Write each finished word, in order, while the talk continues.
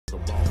Big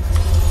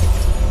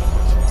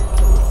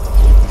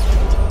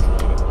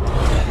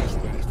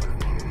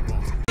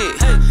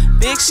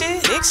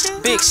shit, big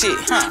shit, big shit.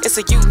 It's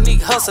a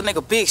unique hustle,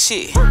 nigga. Big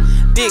shit,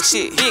 big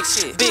shit, big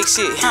shit, big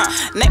shit.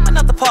 Name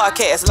another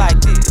podcast like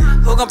this.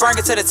 Who gon' bring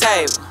it to the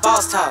table?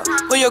 Boss talk.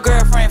 Who your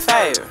girlfriend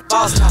favorite?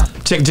 Boss talk.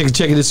 Check it.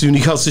 This is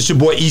Unique Hustle. It's your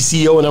boy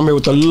ECO, and I'm here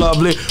with the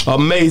lovely,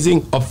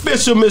 amazing,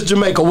 official Miss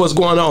Jamaica. What's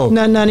going on?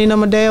 Nothing, no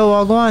Madeo,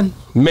 all going.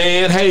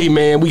 Man, hey,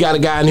 man, we got a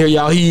guy in here,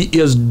 y'all. He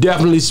is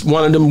definitely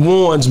one of them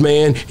ones,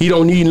 man. He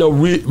don't need no,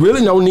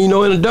 really don't need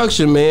no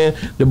introduction, man.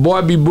 The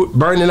boy be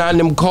burning out in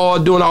them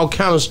cars, doing all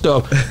kind of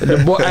stuff.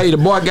 The boy, hey, the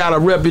boy got a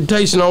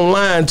reputation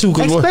online, too.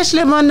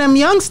 Especially among them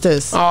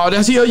youngsters. Oh,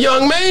 that's he a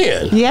young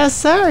man. Yes,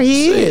 sir,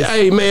 he is.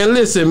 Hey, man,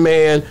 listen,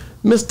 man.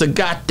 Mr.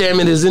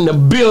 Gotdamnit is in the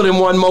building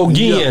one more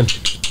again.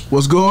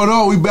 What's going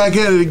on? We back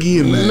at it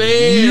again,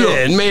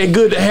 man. Man,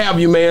 good to have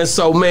you, man.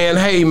 So, man,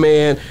 hey,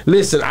 man,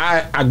 listen,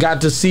 I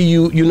got to see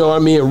you, you know what I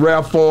mean, in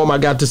rare form. I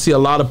got to see a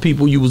lot of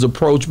people. You was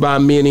approached by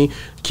many.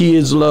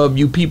 Kids love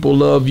you. People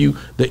love you.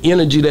 The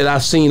energy that I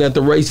seen at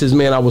the races,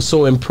 man, I was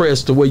so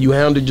impressed the way you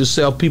handled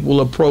yourself,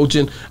 people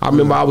approaching. I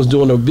remember I was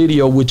doing a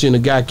video with you, and the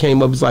guy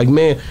came up, he's like,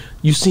 man,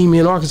 you seen me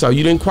in Arkansas.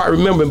 You didn't quite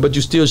remember him, but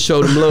you still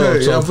showed him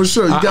love. So yeah, for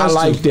sure. I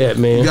like that,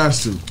 man. You got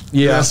to.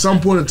 Yeah. At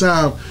some point in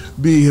time,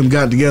 me and him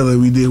got together,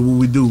 we did what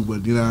we do.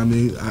 But, you know what I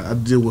mean? I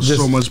deal with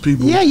so much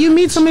people. Yeah, you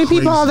meet so many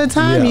people all the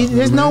time. Yeah.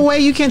 There's no way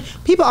you can.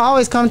 People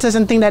always come to us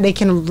and think that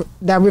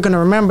that we're going to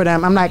remember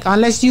them. I'm like,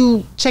 unless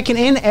you checking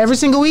in every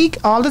single week,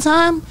 all the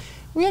time,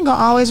 we ain't going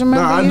to always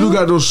remember you. I do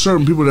got those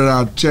certain people that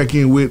I check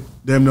in with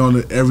them on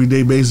an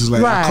everyday basis.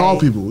 Like, I call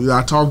people.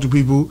 I talk to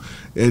people.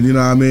 And you know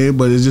what I mean?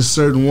 But it's just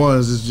certain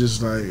ones, it's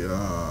just like,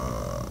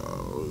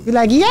 you're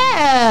like,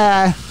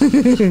 yeah.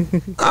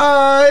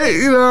 Alright,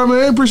 you know what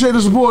I mean? Appreciate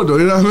the support though,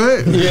 you know what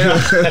I mean?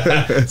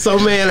 Yeah. So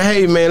man,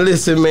 hey man,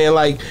 listen man,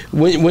 like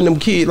when them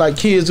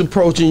kids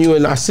approaching you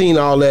and I seen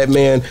all that,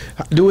 man,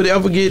 do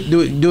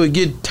it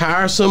get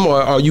tiresome,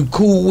 or are you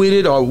cool with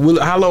it, or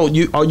how long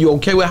are you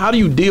okay with it? How do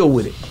you deal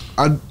with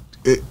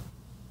it?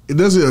 It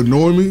doesn't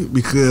annoy me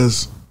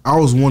because I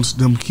was once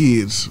them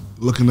kids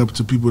looking up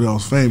to people that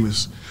was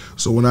famous.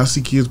 So when I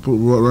see kids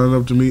running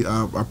up to me,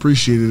 I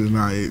appreciate it,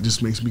 and it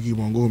just makes me keep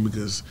on going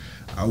because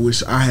I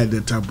wish I had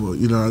that type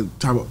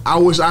of, I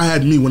wish I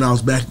had me when I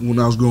was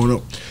growing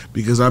up,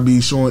 because I be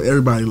showing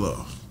everybody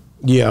love.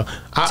 Yeah.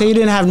 So you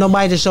didn't have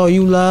nobody to show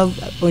you love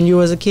when you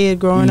was a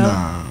kid growing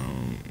up?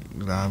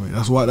 You know what I mean?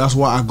 That's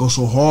why I go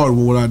so hard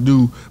with what I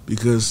do,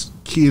 because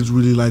kids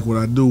really like what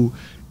I do,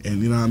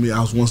 and you know what I mean?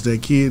 I was once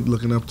that kid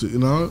looking up to, you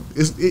know,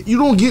 you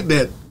don't get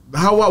that.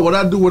 What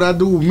I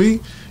do with me,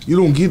 you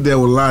don't get that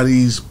with a lot of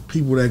these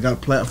people that got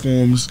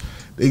platforms.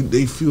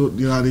 They feel,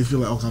 you know, they feel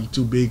like, oh, I'm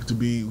too big to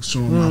be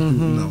showing my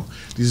people. No,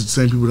 these are the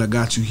same people that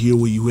got you here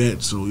where you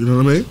at. So you know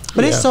what I mean?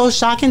 But it's so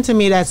shocking to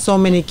me that so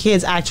many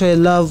kids actually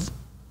love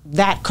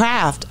that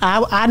craft.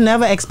 I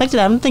never expected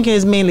that. I'm thinking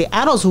it's mainly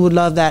adults who would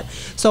love that.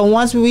 So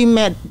once I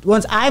met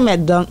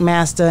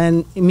DonkMaster,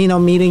 and you know,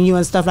 meeting you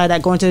and stuff like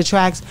that, going to the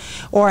tracks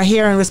or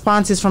hearing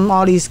responses from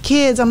all these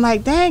kids, I'm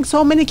like, dang,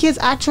 so many kids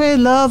actually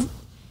love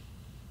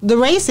the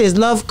races,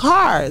 love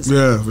cars.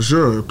 Yeah, for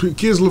sure.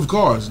 Kids love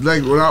cars.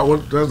 Like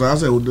that's I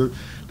said.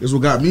 That's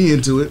what got me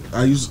into it.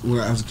 When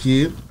I was a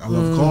kid, I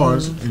love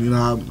cars, and you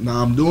know,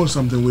 now I'm doing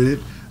something with it.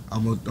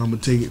 I'm gonna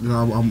take it. You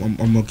know, I'm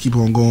gonna keep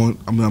on going.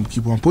 I'm gonna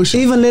keep on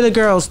pushing. Even little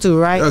girls too,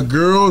 right?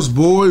 Girls,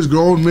 boys,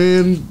 grown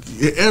men,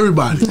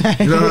 everybody.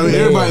 You know what I mean?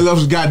 Everybody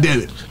loves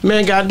Gotdamnit.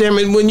 Man,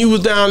 Gotdamnit, when you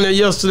was down there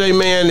yesterday,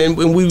 man, and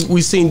when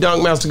we seen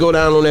DonkMaster go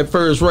down on that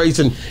first race,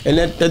 and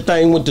that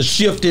thing went to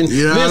shifting.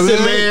 Yeah,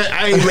 listen, man,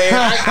 hey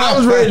man, I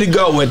was ready to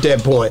go at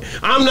that point.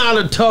 I'm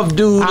not a tough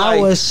dude. I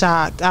was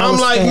shocked. I'm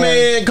like,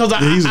 man, because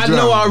I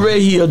know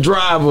already he a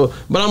driver,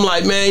 but I'm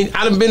like, man,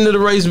 I done been to the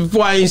race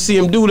before. I ain't see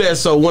him do that.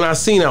 So when I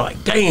seen him,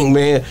 like, dang,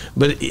 man.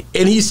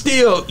 And he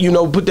still, you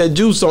know, put that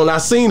juice on. I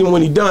seen him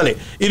when he done it.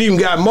 It even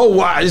got more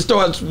wide. It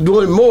starts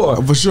doing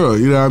more. For sure.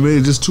 You know what I mean?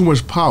 It's just too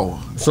much power.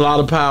 It's a lot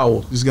of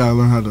power. Just got to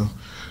learn how to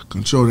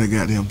control that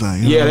goddamn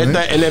thing. Yeah, that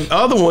thing, and that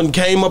other one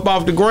came up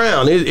off the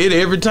ground. It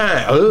every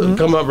time.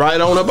 Come up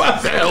right on up. Come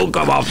off the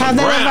ground. Has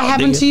that ever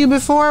happened to you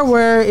before,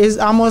 where it's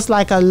almost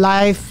like a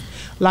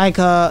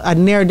a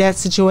near-death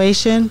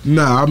situation?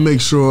 Nah, I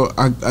make sure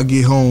I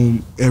get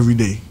home every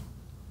day.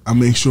 I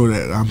make sure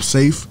that I'm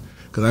safe,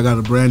 because I got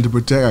a brand to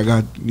protect. I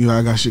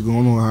got shit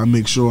going on. I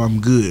make sure I'm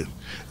good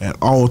at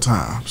all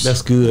times.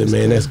 That's good,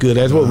 man. That's good.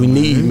 That's what we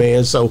need,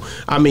 man. So,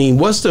 I mean,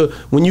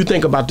 when you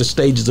think about the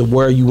stages of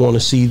where you want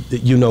to see,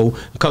 you know,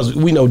 because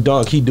we know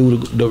Dunk, he do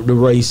the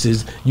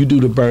races, you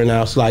do the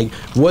burnouts. Like,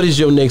 what is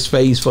your next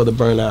phase for the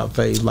burnout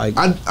phase? Like,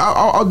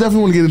 I'll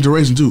definitely want to get into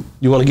racing too.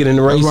 You want to get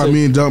into racing? That's why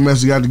me and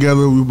DonkMaster got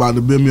together. We about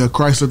to build me a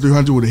Chrysler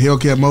 300 with a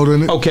Hellcat motor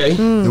in it. Okay.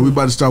 And we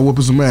about to start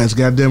whooping some ass.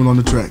 Gotdamnit on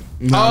the track.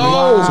 You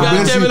know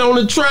Gotdamnit on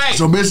the track.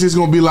 So basically, it's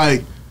gonna be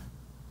like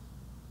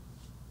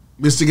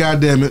Mr.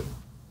 Gotdamnit,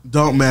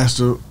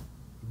 DonkMaster,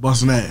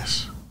 busting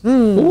ass. So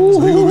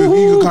he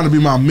gonna kind of be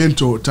my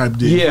mentor type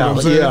deal. Yeah, you know what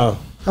I'm saying? yeah.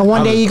 And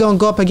one day you're going to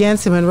go up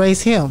against him and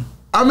race him.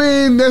 I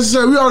mean,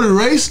 necessarily, we already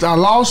raced. I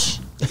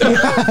lost. You know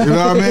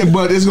what I mean?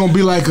 But it's gonna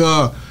be like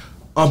a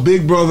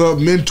big brother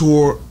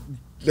mentor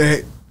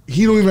that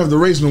he don't even have to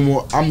race no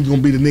more. I'm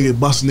gonna be the nigga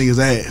busting niggas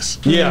ass.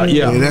 Yeah.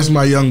 That's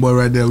my young boy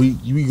right there. We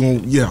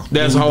gonna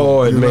That's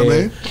hard, man. I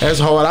mean? That's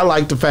hard. I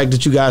like the fact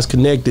that you guys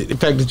connected. The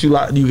fact that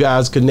you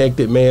guys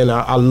connected, man.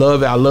 I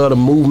love it. I love the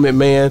movement,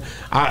 man.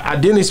 I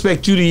didn't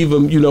expect you to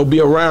even be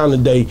around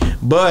today,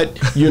 but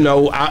when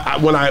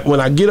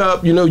I get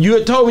up, you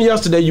had told me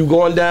yesterday you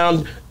going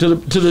down to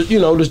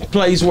the this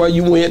place where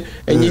you went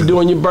and you're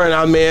doing your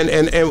burnout, man,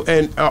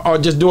 and or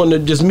just doing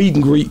the meet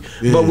and greet.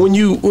 Yeah. But when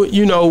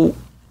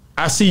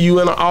I see you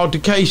in an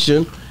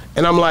altercation,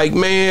 and I'm like,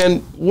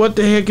 man, what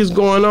the heck is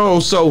going on?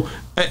 So,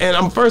 and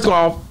I'm first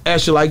off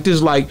ask you like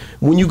this, like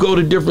when you go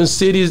to different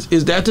cities,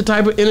 is that the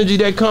type of energy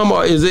that come,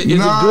 or is it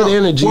good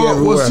energy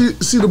everywhere? Well,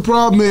 see, the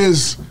problem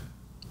is,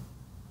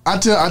 I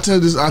tell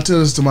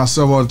this to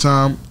myself all the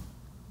time.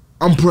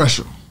 I'm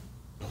pressure.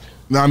 You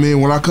know what I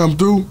mean? When I come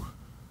through,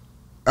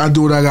 I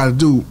do what I got to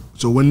do.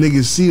 So when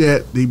niggas see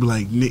that, they be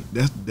like, Nick,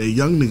 that's that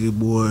young nigga,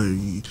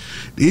 boy.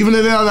 Even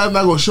if they're not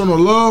gonna show no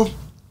love,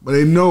 but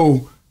they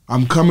know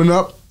I'm coming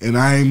up and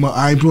I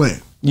ain't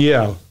playing.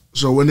 Yeah.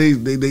 So when they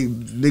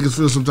niggas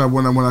feel sometimes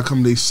when I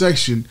come to their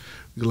section,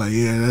 they're like,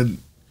 yeah,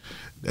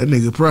 that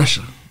nigga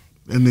pressure.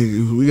 That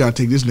nigga, we gotta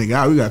take this nigga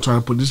out. We gotta try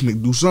to put this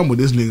nigga, do something with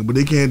this nigga. But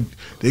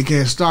they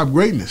can't stop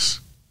greatness.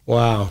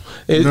 Wow.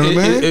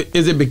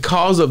 Is it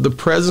because of the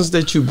presence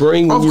that you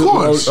bring? Of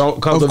course.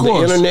 Because of the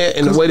internet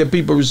and the way that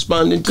people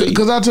responding to you?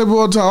 Because I tell people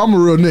all the time, I'm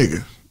a real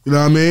nigga. You know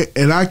what I mean?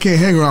 And I can't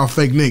hang around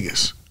fake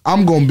niggas.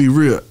 I'm gonna be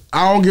real.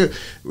 I don't get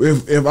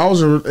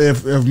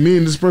if me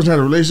and this person had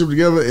a relationship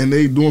together and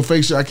they doing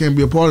fake shit, I can't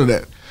be a part of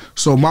that.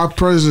 So my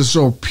presence is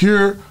so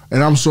pure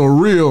and I'm so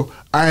real.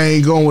 I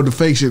ain't going with the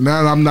fake shit.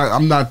 Now I'm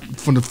not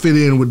for to fit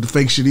in with the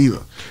fake shit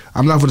either.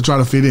 I'm not for to try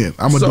to fit in.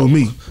 I'm gonna do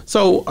me.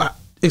 So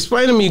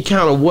explain to me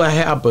kind of what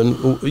happened,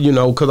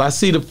 because I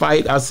see the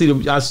fight. I see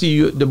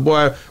you, the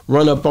boy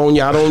run up on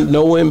you. I don't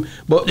know him,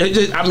 but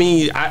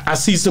I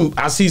see some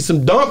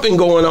dumping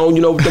going on.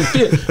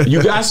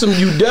 You got some.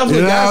 You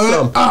definitely got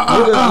some.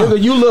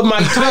 Nigga, you look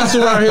Mike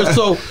Tyson around here.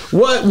 So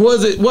what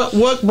was it?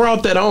 What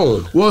brought that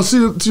on? Well, see,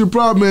 the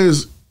problem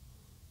is,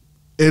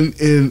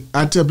 and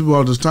I tell people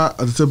all this time.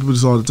 I tell people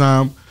this all the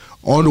time.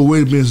 On the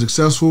way to being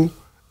successful,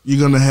 you're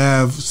gonna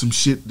have some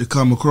shit to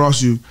come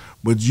across you.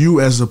 But you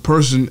as a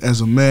person,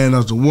 as a man,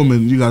 as a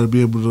woman, you got to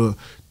be able to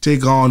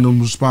take on them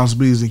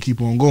responsibilities and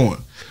keep on going.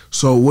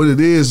 So what it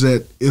is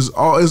that it's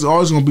always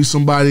going to be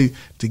somebody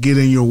to get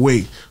in your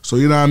way. So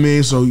you know what I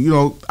mean? So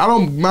I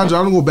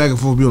don't go back and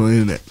forth on the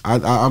internet.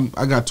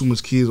 I got too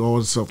much kids, all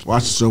this stuff to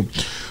watch. So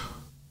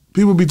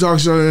people be talking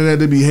shit on the internet,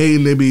 they be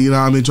hating, they be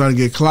trying to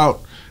get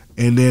clout.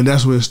 And then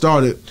that's where it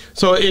started.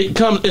 So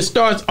it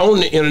starts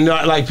on the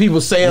internet, like people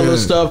saying little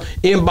stuff,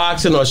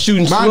 inboxing or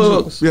shooting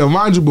slugs.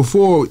 Mind you,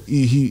 before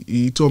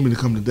he told me to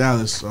come to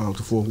Dallas, to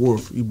Fort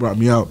Worth. He brought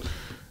me out,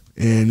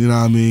 and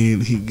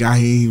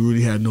he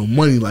really had no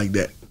money like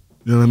that.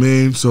 You know what I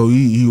mean? So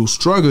he was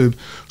struggling.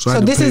 So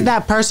this is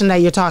that person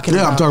that you're talking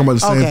about? Yeah, I'm talking about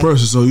the same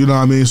person. So you know what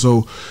I mean?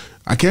 So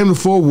I came to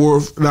Fort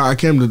Worth. No, I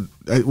came to,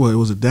 what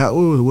was it? What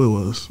it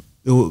was?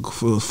 It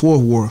was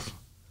Fort Worth.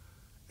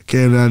 I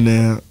came down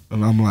there.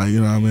 And I'm like,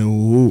 you know what I mean?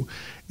 Woo-woo.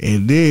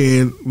 And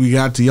then we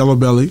got to Yellow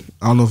Belly.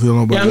 I don't know if you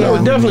know about Yellow Belly.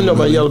 Yeah, I definitely know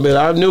about Yellow Belly.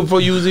 I knew before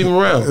you was even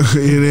around.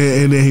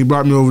 and then he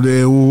brought me over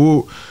there.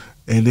 Woo-woo.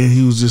 And then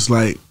he was just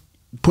like,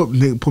 put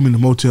me in the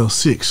Motel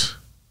 6.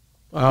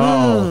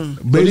 Oh.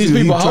 But these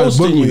people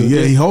hosting you.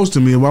 Yeah, he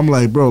hosted me. But I'm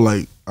like, bro,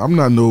 like, I'm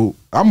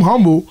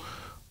humble,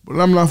 but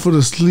I'm not for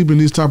to sleep in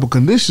these type of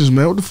conditions,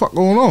 man. What the fuck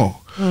going on?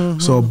 Mm-hmm.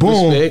 So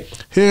boom,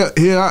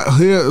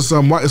 here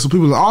some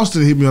people in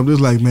Austin hit me up. They're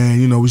like, man,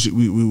 we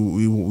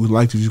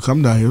like if you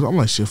come down here. I'm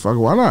like, shit, fuck it,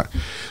 why not?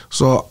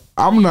 So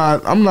I'm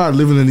not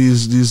living in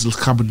these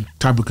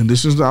type of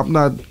conditions. I'm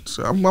a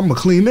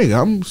clean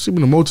nigga. I'm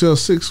sleeping in a Motel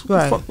 6.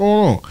 What the fuck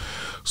going on?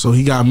 So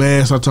he got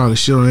mad, started talking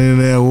shit on the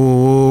internet.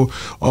 Oh,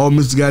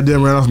 Mr.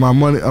 Goddamn ran off my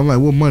money. I'm like,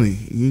 what money?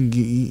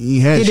 He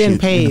had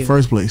shit in the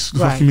first place.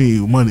 Fuck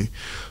me, money.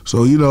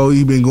 So, he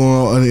been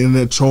going on the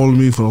internet trolling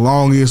me for the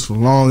longest.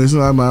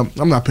 I'm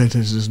not paying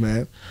attention to this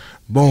man.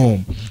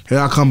 Boom. Here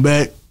I come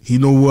back. He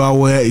know where I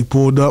was at. He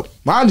pulled up.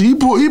 Mind you,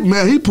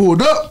 he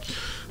pulled up,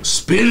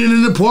 spinning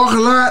in the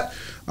parking lot.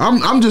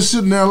 I'm just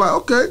sitting there like,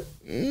 okay.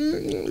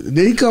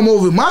 Then he come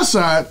over my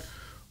side.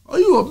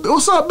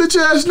 What's up, bitch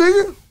ass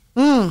nigga?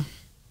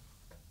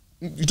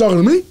 You talking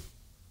to me?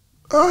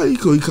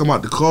 He come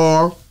out the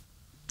car.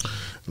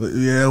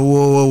 Yeah,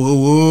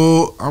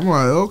 whoa. I'm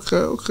like,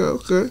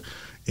 okay.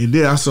 And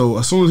then as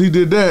soon as he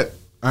did that,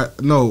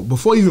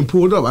 before he even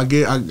pulled up, I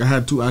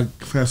had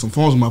some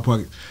phones in my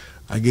pocket.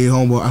 I gave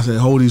homeboy, I said,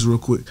 hold these real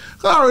quick.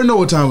 I already know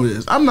what time it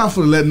is. I'm not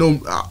for to let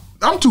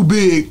I'm too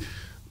big,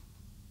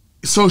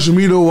 social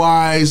media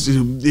wise.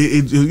 You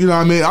know what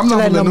I mean? I'm not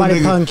let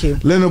nobody punk you.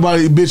 Let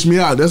nobody bitch me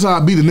out. That's how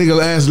I beat the nigga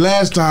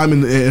last time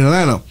in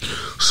Atlanta.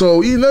 So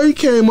he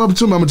came up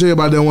to me. I'm gonna tell you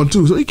about that one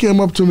too. So he came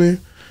up to me.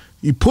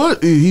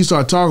 He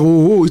started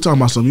talking. He talking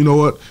about something. You know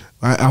what?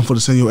 I'm for to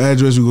send your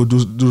address. We go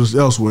do this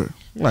elsewhere.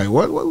 I'm like,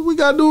 what we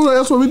gotta do?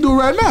 That's what we do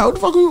right now. What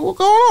the fuck? What's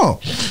going on?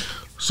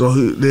 So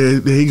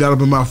he got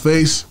up in my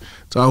face,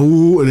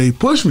 and he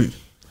pushed me.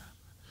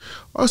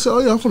 I said, oh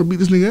yeah, I'm gonna beat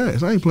this nigga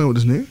ass. I ain't playing with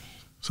this nigga.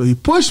 So he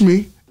pushed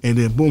me, and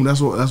then boom,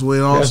 that's where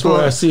it all started. That's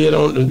why I see it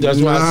on.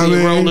 That's why I see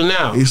it rolling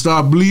out. He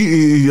started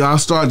bleeding. I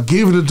started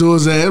giving it to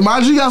his ass.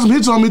 Mind you, got some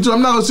hits on me too.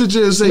 I'm not gonna sit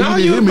here and say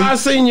you hit me. I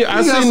seen you.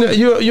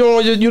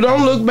 You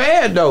don't look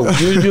bad though.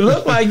 You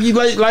look like you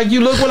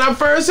look when I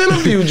first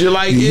interviewed you.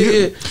 Like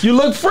you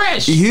look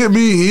fresh. He hit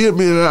me.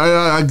 And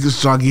I just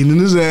started getting in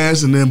his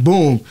ass, and then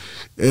boom,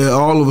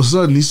 all of a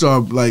sudden he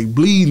started like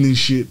bleeding and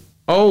shit.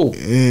 Oh,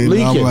 and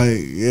leaking. I'm like,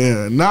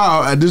 yeah.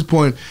 Now at this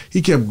point, he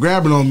kept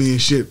grabbing on me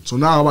and shit. So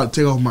now I'm about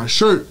to take off my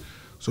shirt.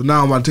 I'm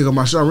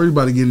really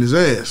about to get in his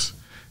ass.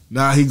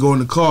 Now he go in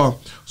the car.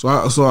 So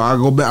I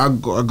go back. I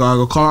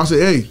go call. I say,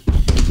 hey,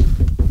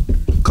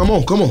 come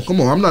on.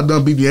 I'm not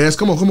done beating your ass.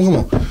 Come on.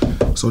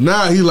 So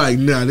now he like,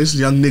 nah, this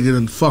young nigga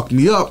done fucked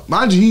me up.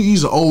 Mind you,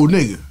 he's an old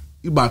nigga.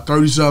 He about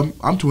 30-something.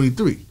 I'm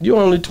 23. You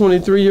only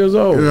 23 years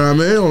old. You know what I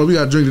mean? Hold on, we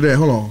got to drink to that.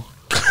 Hold on.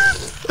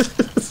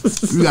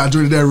 We got to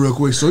drink to that real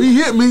quick. So he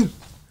hit me.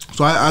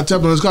 So I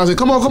tapped on his car. I said,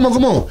 come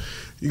on.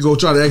 You go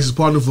try to ask his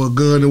partner for a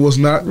gun and what's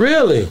not.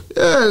 Really?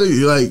 Yeah,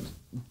 like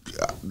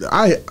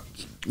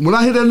when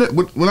I hit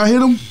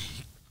him,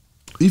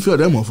 he felt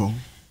that motherfucker.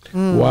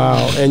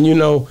 Wow. And you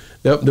know,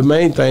 the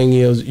main thing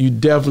is you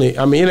definitely,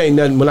 I mean, it ain't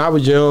nothing. When I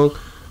was young,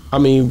 I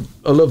mean,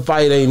 a little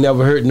fight ain't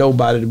never hurt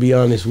nobody, to be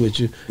honest with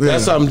you. Yeah.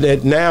 That's something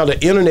that now the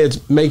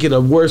internet's making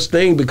a worse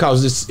thing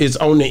because it's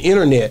on the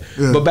internet.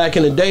 Yeah. But back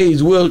in the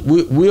days,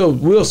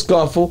 we'll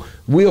scuffle,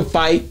 we'll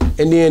fight,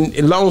 and then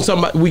as long as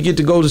we get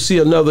to go to see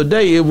another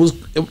day, it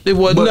wasn't but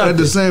nothing. At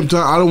the same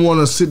time, I don't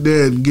want to sit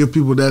there and give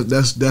people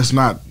that's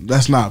not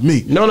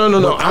me. No.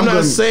 I'm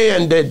not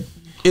saying that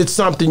it's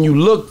something you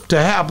look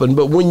to happen,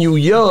 but when you're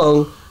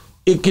young,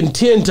 it can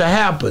tend to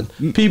happen.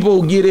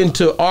 People get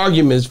into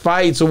arguments,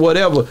 fights, or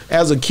whatever.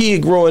 As a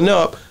kid growing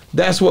up,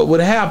 that's what would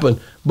happen.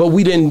 But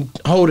we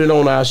didn't hold it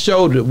on our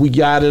shoulder. We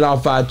got it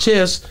off our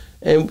chest,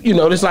 and you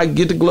know, it's like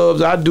get the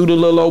gloves. I do the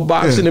little old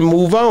boxing and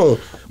move on.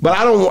 But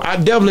I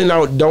definitely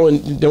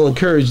don't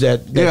encourage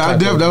that.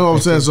 That's what I'm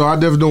saying. So I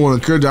definitely don't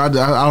want to encourage it.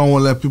 I don't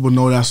want to let people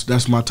know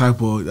that's my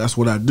type of, that's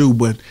what I do.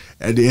 But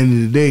at the end of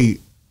the day,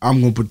 I'm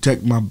gonna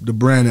protect the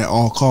brand at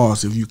all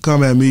costs. If you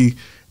come at me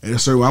at a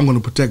certain way, I'm gonna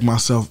protect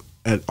myself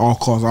at all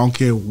costs. I don't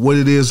care what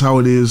it is, how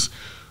it is.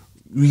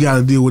 We got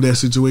to deal with that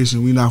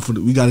situation. We got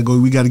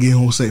to get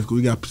home safe. Cause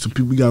we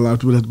got a lot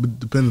of people that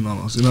depending on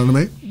us. You know what I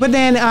mean? But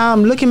then,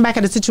 looking back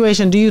at the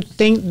situation, do you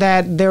think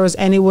that there was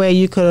any way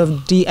you could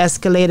have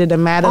de-escalated the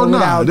matter? Oh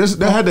no,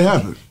 that had to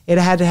happen. It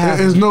had to happen.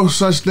 There's no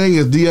such thing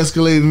as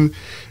de-escalating.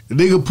 If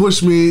they could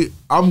push me,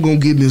 I'm gonna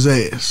get in his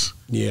ass.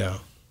 Yeah.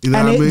 You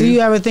know what I mean? Do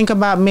you ever think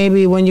about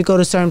maybe when you go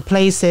to certain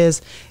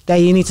places that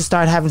you need to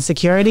start having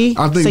security?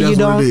 I think that's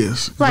what it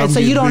is. Right,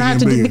 so you don't have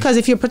to do, because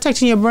if you're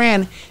protecting your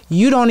brand,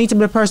 you don't need to be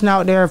the person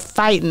out there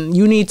fighting.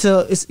 You need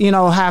to,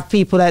 have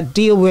people that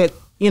deal with,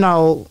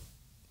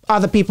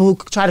 other people who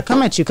try to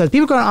come at you, because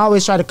people are going to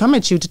always try to come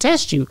at you to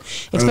test you,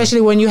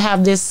 especially when you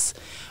have this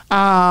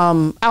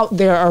out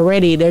there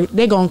already.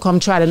 They're going to come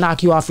try to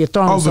knock you off your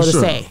throne, so to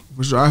say.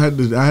 For sure, I had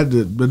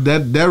to, but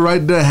that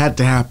right there had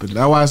to happen.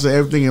 That's why I say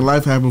everything in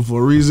life happened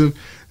for a reason.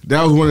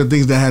 That was one of the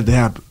things that had to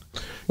happen.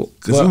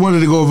 Because he wanted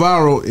to go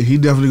viral, and he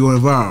definitely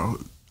going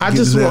viral. I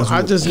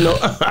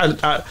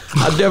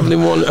definitely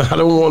want. I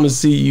don't want to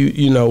see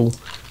you.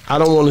 I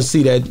don't want to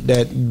see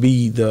that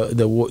be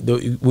the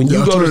when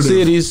you go to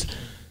cities.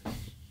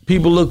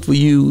 People look for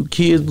you.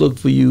 Kids look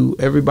for you.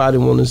 Everybody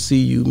want to see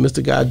you.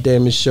 Mr.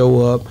 Gotdamnit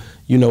show up.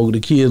 The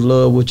kids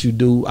love what you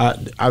do.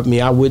 I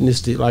mean, I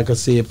witnessed it, like I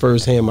said,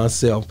 firsthand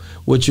myself.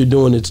 What you're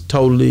doing is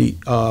totally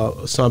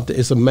something.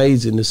 It's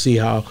amazing to see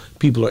how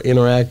people are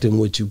interacting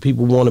with you.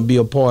 People want to be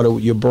a part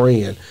of your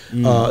brand.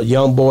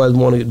 Young boys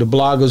the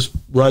bloggers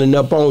running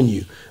up on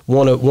you,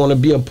 want to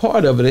be a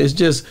part of it. It's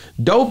just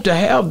dope to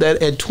have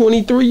that at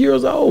 23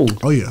 years old.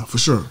 Oh yeah, for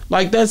sure.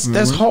 Like that's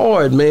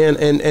hard, man.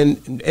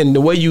 And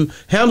the way you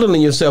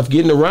handling yourself,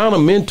 getting around a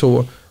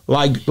mentor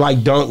like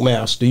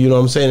DonkMaster, you know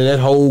what I'm saying, and that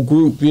whole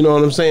group, you know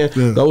what I'm saying?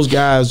 Yeah. Those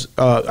guys,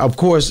 of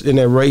course, in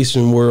that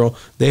racing world,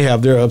 they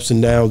have their ups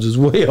and downs as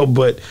well,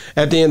 but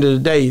at the end of the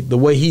day, the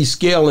way he's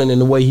scaling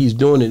and the way he's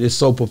doing it is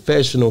so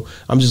professional.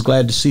 I'm just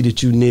glad to see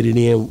that you knit it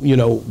in, you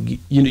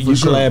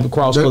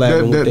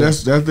cross-collabing with them.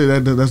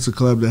 That's a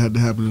collab that had to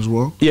happen as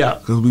well. Yeah.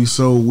 Because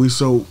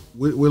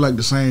we're like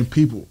the same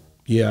people.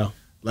 Yeah.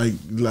 Like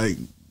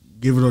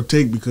give it or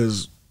take,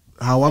 because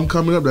how I'm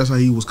coming up, that's how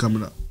he was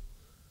coming up.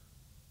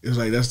 It's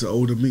like that's the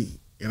older me,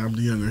 and I'm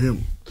the younger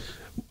him.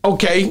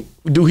 Okay,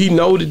 do he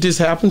know that this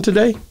happened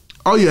today?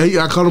 Oh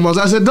yeah, I called him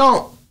outside. I said,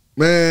 "Don't,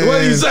 man."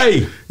 What did he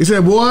say? He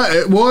said, "Boy,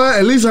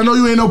 at least I know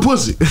you ain't no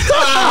pussy."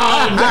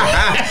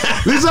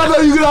 At least I know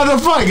you get out of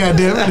the fight,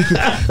 goddamn it.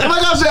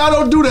 Like I said, I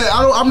don't do that.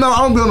 I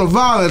don't be on the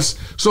violence.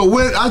 So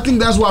when I think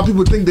that's why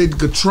people think they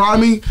could try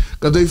me,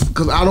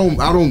 because I don't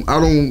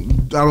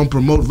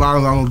promote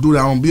violence. I don't do that.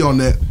 I don't be on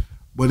that.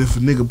 But if a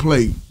nigga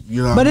play,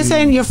 you know. But this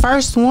ain't your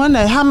first one.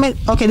 How many?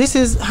 Okay, this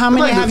is how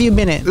many like have you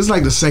been in? This is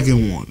like the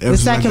second one. The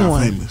second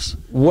one. Famous.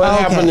 What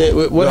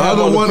happened? What the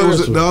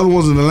happened? The other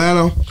one's in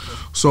Atlanta.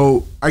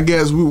 So I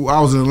guess I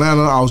was in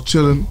Atlanta. I was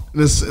chilling.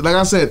 Like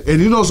I said,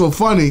 and you know, so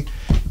funny.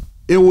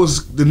 It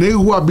was the nigga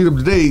who I beat up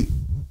today.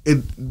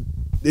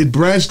 It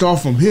branched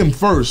off from him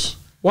first.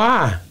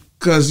 Why?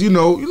 Cause you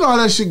know how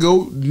that shit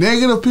go.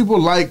 Negative people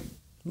like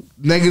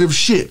negative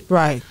shit.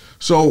 Right.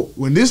 So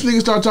when this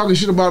nigga started talking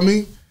shit about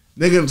me,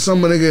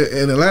 some nigga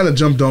in Atlanta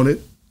jumped on it,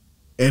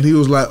 and he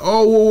was like,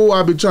 "Oh, whoa,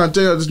 I been trying to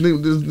tell you this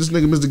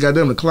nigga, Mr.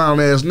 Goddamn the clown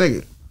ass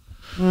nigga."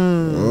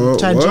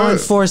 Try to join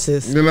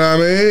forces. You know what I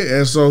mean?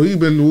 And so he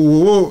been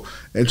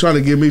and trying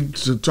to get me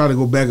to try to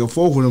go back and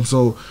forth with him.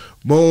 So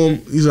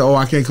boom, he said, "Oh,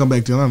 I can't come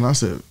back to Atlanta." I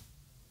said,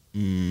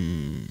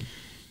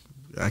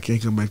 I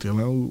can't come back to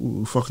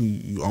Atlanta.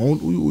 Fucking you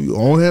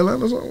own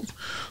Atlanta or something?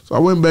 So I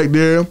went back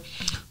there.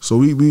 So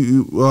we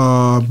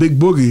Big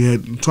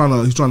Boogie he's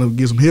trying to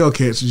get some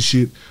Hellcats and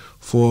shit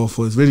for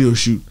his video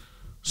shoot.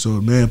 So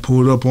the man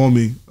pulled up on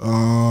me.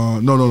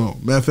 No.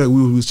 Matter of fact,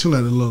 we was chilling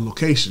at a little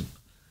location.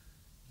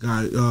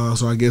 Guy,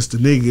 so I guess the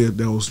nigga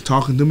that was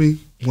talking to me,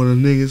 one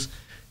of the niggas,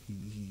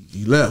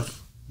 he left.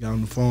 Got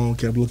on the phone,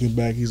 kept looking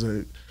back. He's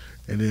like,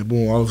 and then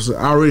boom, all of a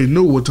sudden, I already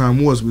knew what time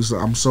it was because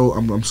I'm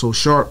so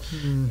sharp.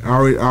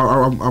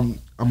 I'm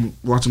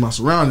watching my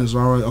surroundings. So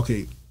I already,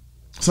 okay,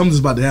 something's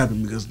about to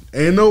happen because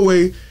ain't no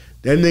way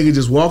that nigga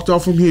just walked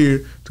off from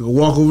here to go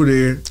walk over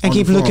there and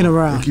keep looking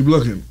around. And keep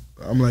looking.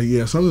 I'm like,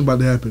 yeah, something's about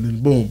to happen.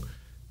 And boom,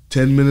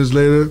 10 minutes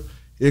later,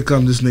 here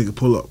comes this nigga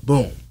pull up.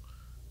 Boom.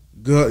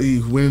 He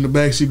went in the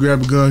back seat,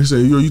 grabbed a gun. He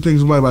said, "Yo, you think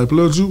somebody about to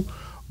pull up you?"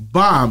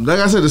 Bomb. Like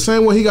I said, the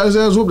same way he got his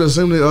ass whooped, that's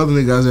the same way the other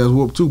nigga got his ass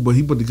whooped too. But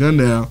he put the gun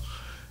down,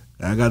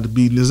 and I got to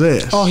beating his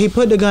ass. Oh, he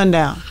put the gun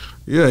down.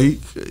 Yeah, he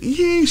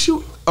ain't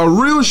shoot. A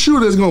real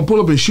shooter is gonna pull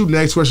up and shoot the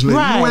next question.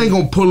 Right. You ain't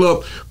gonna pull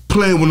up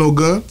playing with no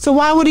gun. So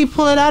why would he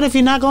pull it out if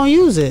you're not gonna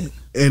use it?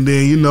 And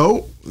then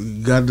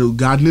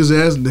got in his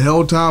ass the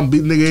whole time.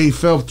 Beat nigga. He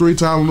fell 3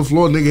 times on the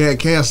floor. Nigga had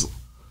cancer.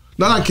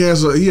 Not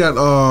cancer. He had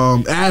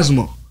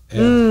asthma.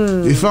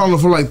 Yeah. He fell on the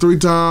floor like 3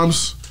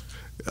 times.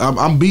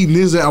 I'm beating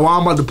his ass while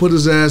I'm about to put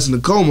his ass in the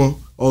coma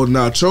or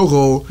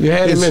chokehold. You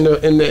had him in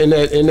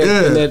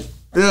that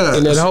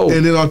hole.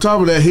 And then on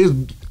top of that,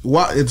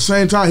 at the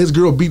same time, his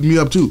girl beat me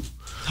up too.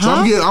 So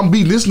I'm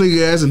beating this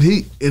nigga ass, and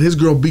his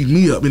girl beat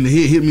me up in the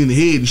head, hit me in the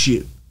head and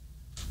shit.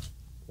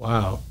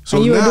 Wow. So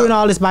and you were doing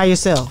all this by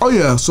yourself? Oh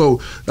yeah. So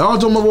I was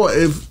telling my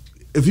boy,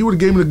 if he would have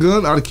gave me the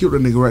gun, I'd have killed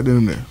that nigga right then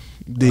and there.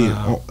 Dead.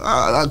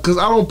 Wow. Cause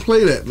I don't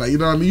play that. Like, you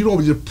know what I mean? You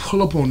don't just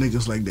pull up on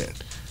niggas like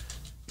that.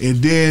 And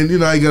then, he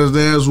got his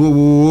ass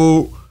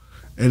whoop.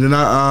 And then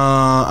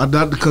I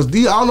because I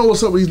don't know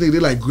what's up with these niggas. They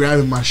like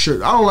grabbing my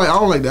shirt. I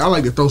don't like that. I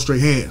like to throw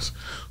straight hands.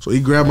 So he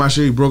grabbed my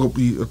shirt.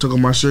 He took off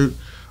my shirt.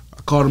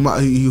 I called him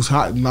out. He was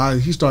hot.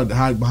 And he started to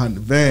hide behind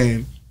the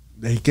van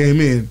that he came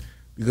in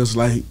because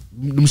like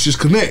them shits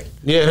connect.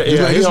 Yeah. Like,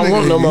 he don't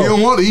want no more. He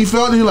don't want it. He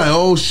felt it. He like,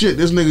 oh shit,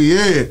 this nigga,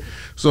 yeah.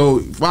 So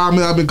 5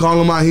 minutes I've been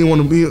calling him out. He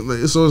want to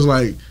be. So it's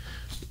like.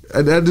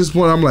 At this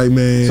point, I'm like,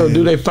 man. So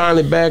do they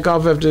finally back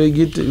off after they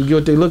get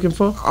what they're looking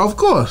for? Of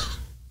course.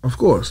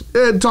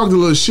 Yeah, talked a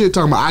little shit,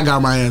 talking about I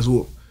got my ass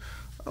whooped.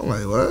 I'm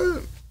like,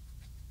 what?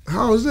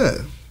 How is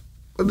that?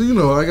 But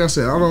like I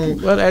said, I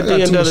don't. But at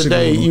the end of the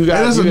day, you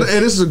got. And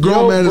this is a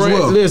grown man as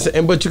well.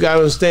 Listen, but you got to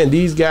understand,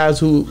 these guys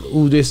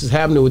who this is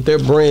happening with, their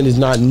brand is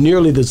not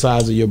nearly the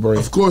size of your brand.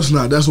 Of course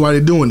not. That's why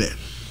they're doing that.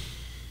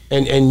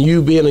 And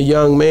you being a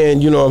young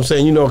man, you know what I'm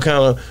saying,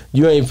 kind of,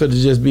 you ain't fit to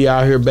just be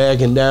out here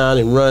backing down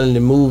and running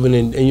and moving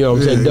and you know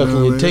what I'm saying,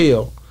 ducking your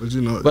tail.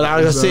 But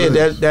like I said,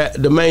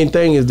 that the main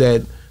thing is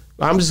that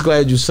I'm just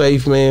glad you're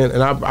safe, man,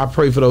 and I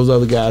pray for those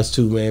other guys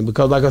too, man,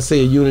 because like I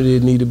said, unity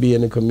need to be in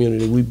the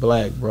community. We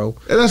black, bro.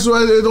 And that's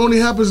why it only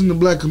happens in the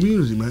black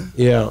community, man.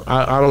 Yeah,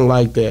 I don't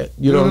like that.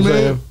 You know what I'm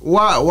saying?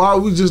 Why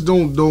we just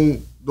don't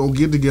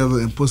get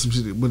together and put some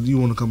shit, but you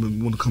want to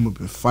come up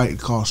and fight and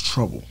cause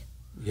trouble.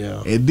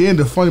 Yeah. And then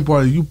the funny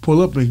part is you pull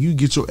up and you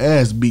get your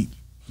ass beat.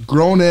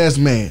 Grown ass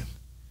man.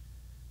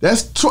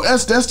 That's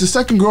the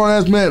second grown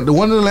ass man. The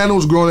one in Atlanta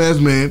was grown ass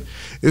man.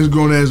 It's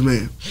grown ass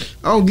man.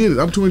 I don't get it.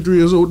 I'm 23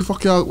 years old. What the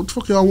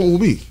fuck y'all want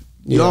with me?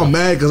 Y'all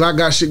mad because I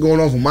got shit going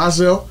on for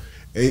myself?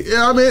 And,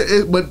 I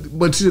mean,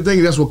 but see the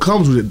thing, that's what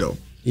comes with it though.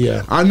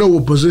 Yeah. I know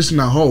what position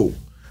I hold.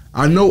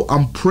 I know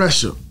I'm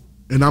pressure.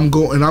 And I'm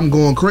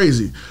going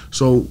crazy.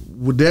 So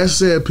with that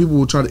said, people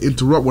will try to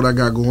interrupt what I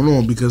got going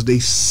on because they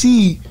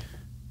see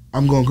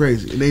I'm going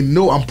crazy. And they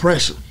know I'm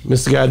pressure.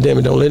 Mr.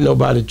 Gotdamnit, don't let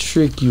nobody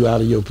trick you out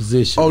of your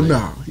position. Oh, man.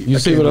 no. You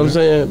see what I'm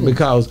saying?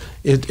 Because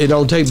it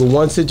don't take but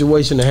one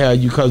situation to have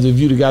you, because if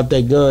you'd have got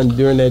that gun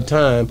during that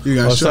time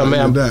or something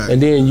and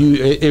then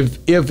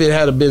if it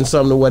had been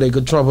something where they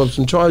could trump up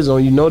some charges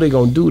on you, they're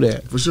going to do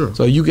that. For sure.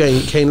 So you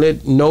can't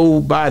let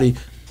nobody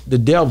the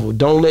devil.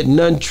 Don't let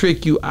nothing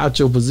trick you out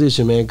your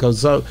position, man,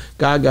 because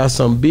God got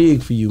something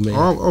big for you, man.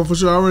 Oh, for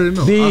sure. I already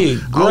know. Big,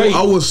 great.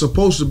 I was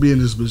supposed to be in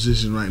this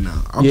position right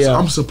now.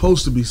 I'm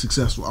supposed to be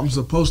successful. I'm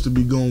supposed to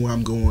be going where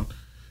I'm going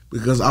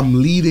because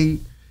I'm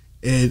leading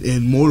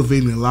and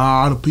motivating a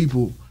lot of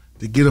people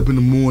to get up in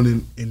the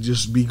morning and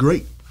just be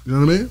great. You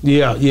know what I mean?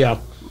 Yeah.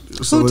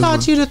 So who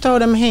taught you to throw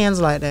them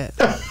hands like that?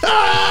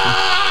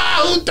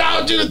 Who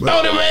taught you to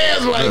throw them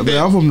hands like that?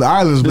 Man, I'm from the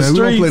islands, man. We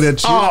don't play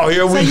that shit. Oh,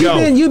 here we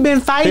go. You've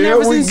been fighting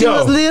ever since you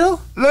was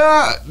little?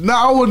 Nah,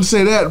 I wouldn't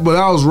say that, but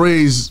I was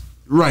raised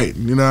right.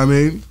 You know what I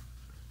mean?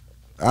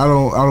 I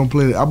don't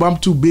play that. I'm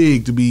too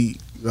big to be.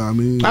 You know what I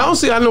mean? I don't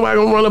see how nobody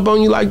gonna run up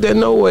on you like that.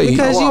 No way.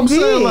 Because I'm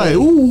saying, like,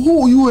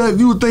 who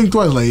you would think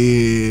twice, like,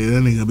 yeah,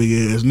 that nigga a big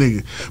ass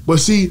nigga. But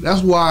see,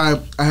 that's why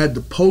I had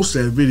to post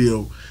that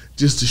video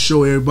just to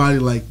show everybody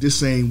like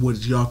this ain't what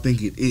y'all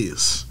think it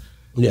is.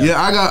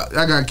 Yeah,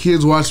 I got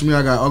kids watching me,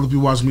 I got other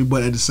people watching me,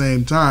 but at the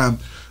same time,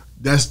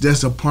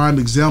 that's a prime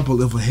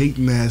example of a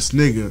hating ass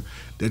nigga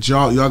that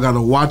y'all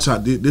gotta watch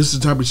out. This is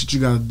the type of shit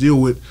you gotta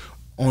deal with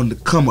on the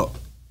come up.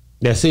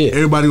 That's it.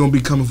 Everybody gonna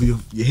be coming for your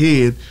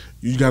head.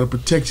 You gotta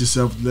protect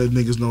yourself. Let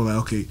niggas know like,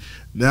 okay,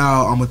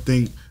 now I'm gonna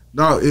think.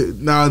 Now a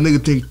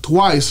nigga think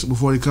twice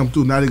before they come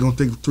through. Now they gonna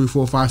think 3,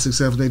 4, 5, 6,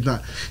 7, 8, 9.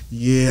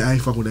 Yeah, I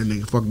ain't fucking with that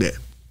nigga. Fuck that.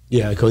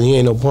 Yeah, because he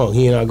ain't no punk.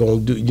 He ain't not gonna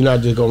do. You're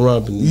not just gonna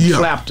run up and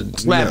slap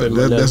him.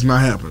 That's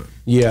not happening.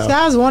 Yeah. See,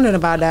 I was wondering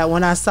about that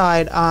when I saw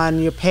it on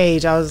your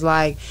page. I was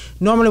like,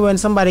 normally when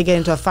somebody get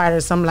into a fight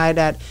or something like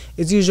that,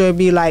 it's usually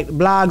be like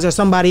blogs or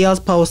somebody else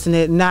posting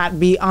it, not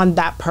be on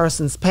that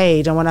person's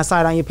page. And when I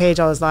saw it on your page,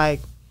 I was like,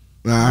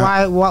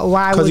 why?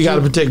 Because he got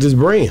to protect his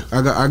brand.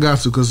 I got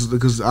to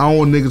because I don't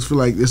want niggas feel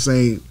like this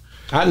ain't.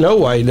 I know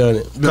why he done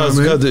it. Because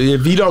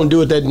if he don't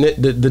do it,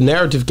 the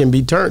narrative can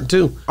be turned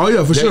too. Oh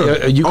yeah, for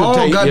sure. You can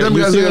take.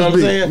 You see what I'm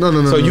saying?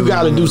 No. So you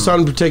got to do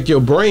something to protect your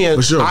brand.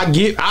 For sure.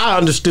 I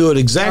understood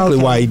exactly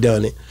why he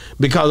done it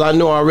because I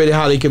know already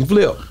how they can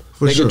flip.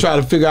 They can try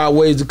to figure out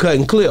ways to cut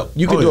and clip.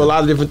 You can do a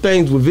lot of different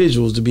things with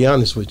visuals. To be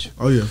honest with you.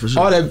 Oh yeah, for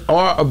sure.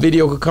 Or a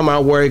video could come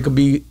out where it could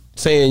be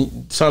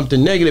saying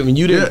something negative and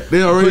you didn't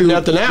put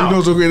nothing out. You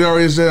know so great. They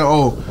already said,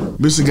 "Oh,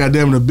 Mr.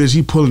 Goddamnit, a bitch,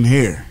 he pulling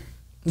hair."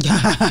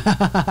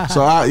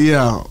 So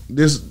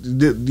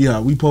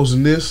we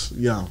posting this.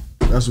 Yeah,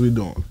 that's what we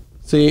doing.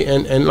 See,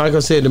 and like I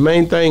said, the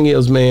main thing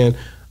is, man,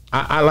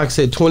 I like I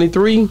said,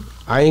 23.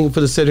 I ain't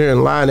finna sit here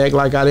and lie and act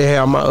like I didn't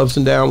have my ups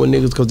and downs with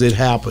niggas because it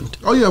happened.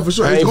 Oh yeah, for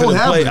sure. I ain't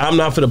finna play. I'm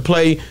not finna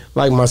play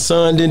like my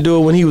son didn't do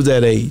it when he was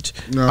that age.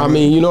 No, I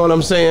mean, you know what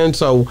I'm saying?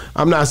 So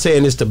I'm not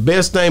saying it's the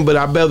best thing, but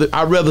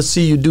I'd rather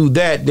see you do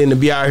that than to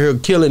be out here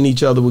killing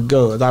each other with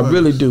guns. I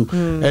really do.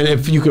 And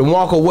if you can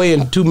walk away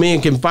and two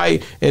men can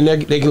fight and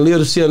they can live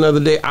to see another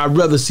day, I'd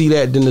rather see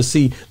that than to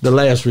see the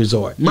last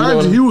resort.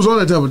 Mind you, he was on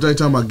that type of day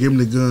talking about giving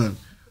the gun.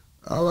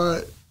 All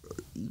right,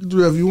 you can do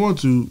that if you want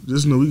to.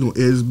 Just know we gonna edit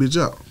this bitch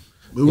out.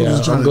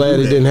 Yeah, I'm glad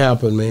it didn't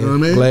happen, man. You know what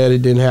I mean? Glad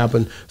it didn't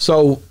happen.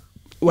 So,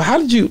 how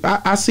did you?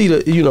 I see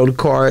the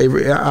car.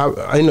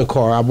 In the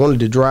car, I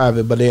wanted to drive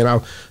it, but then I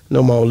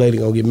know my old lady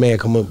gonna get mad.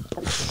 Come up.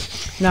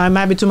 No, it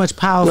might be too much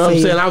power. You know what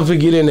I'm saying? I was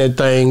forget in that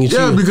thing.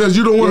 Because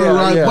you don't want to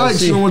ride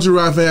bikes. You don't want to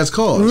ride fast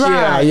cars.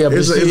 Right. Yeah. But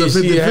it's a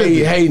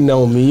 50-50. Hating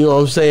on me. You know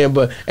what I'm saying?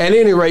 But at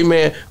any rate,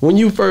 man, when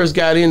you first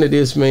got into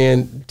this,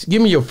 man,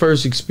 give me your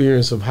first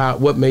experience of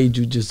what made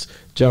you just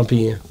jump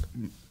in.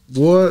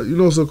 Boy, you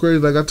know what's so crazy?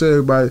 Like I tell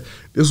everybody,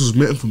 this was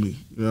meant for me.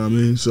 You know what I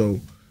mean? So,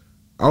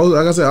 I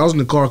was in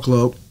the car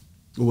club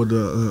with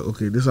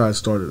this is how it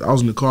started. I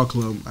was in the car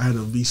club. I had a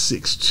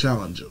V6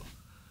 Challenger.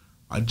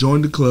 I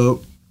joined the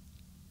club,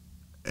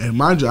 and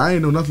mind you, I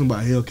ain't know nothing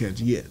about Hellcats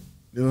yet.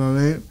 You know what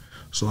I mean?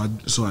 So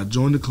I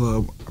joined the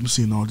club. I'm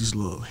seeing all these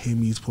little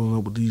Hemis pulling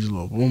up with these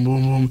little boom,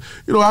 boom, boom.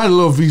 You know, I had a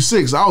little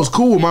V6. I was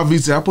cool with my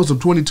V6. I put some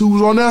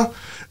 22s on there,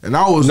 and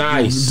I was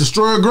nice.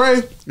 Destroyer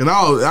Gray, and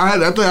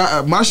I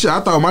thought my shit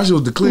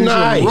was the cleanest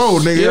shit on the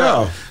road, nigga.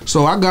 Yeah.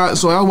 So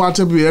that's why I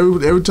tell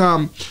people every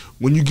time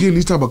when you get in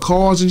these type of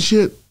cars and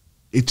shit,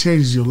 it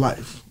changes your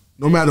life,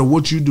 no matter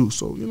what you do.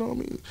 So you know what I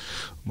mean.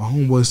 My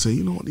homeboy say,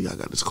 you know what, I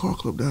got this car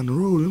club down the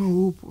road. You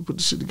know, we'll put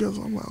this shit together.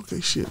 I'm like, okay,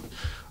 shit.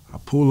 I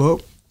pull up.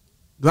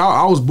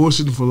 I was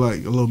bullshitting for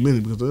like a little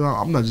minute because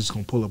I'm not just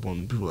gonna pull up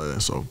on people like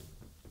that. So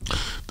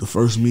the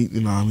first meet,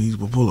 you know what I mean, he's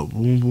gonna pull up,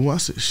 boom, boom. I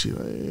said, shit,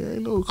 I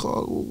ain't know the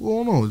car. What's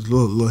going on? It's a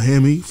little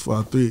Hemi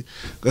 5.3. Because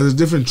there's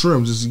different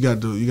trims. You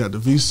got the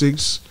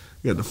V6,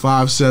 you got the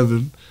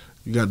 5.7,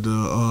 you got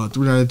the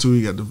 392,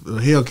 you got the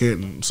Hellcat,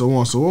 and so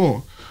on, so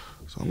on.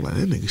 So I'm like,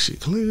 that nigga shit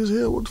clean as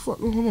hell. What the fuck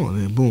going on?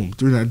 And then boom,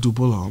 392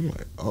 pull up. I'm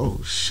like,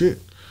 oh shit.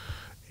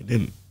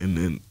 And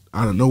then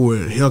out of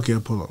nowhere,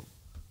 Hellcat pull up.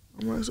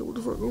 I'm like, so what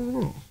the fuck going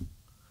on?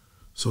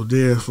 So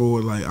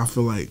therefore, like, I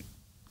feel like,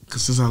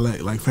 cause since I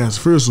like Fast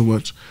and Furious so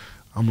much,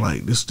 I'm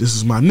like, this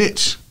is my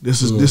niche.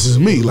 This is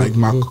me. Like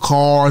my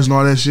cars and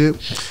all that shit.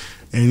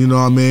 And you know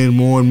what I mean?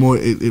 More and more,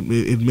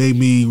 it made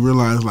me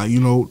realize, like,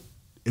 you know,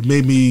 it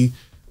made me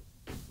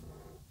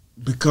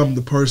become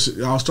the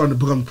person. I was starting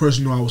to become the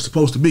person who I was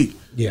supposed to be.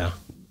 Yeah.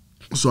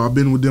 So I've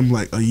been with them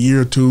like a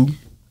year or two,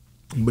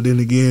 But then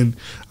again,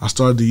 I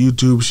started the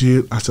YouTube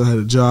shit. I still had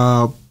a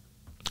job,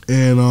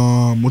 and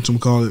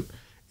whatchamacallit.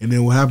 And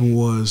then what happened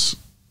was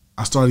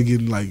I started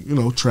getting like, you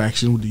know,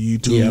 traction with the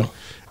YouTube,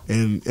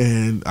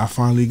 and I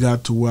finally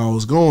got to where I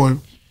was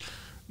going.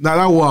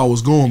 Not where I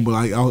was going, but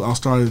like I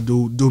started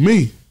to do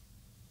me,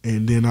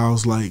 and then I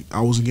was like,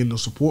 I wasn't getting no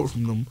support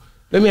from them.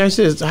 Let me ask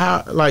you this: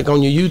 how, like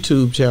on your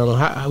YouTube channel,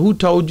 who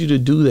told you to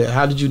do that?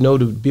 How did you know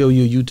to build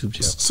your YouTube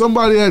channel?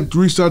 Somebody had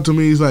reached out to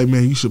me. He's like,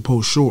 "Man, you should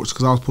post shorts,"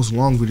 because I was posting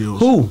long videos.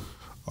 Who?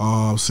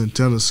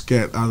 Santana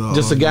Scat.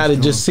 Just a guy that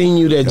just seen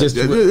you. That just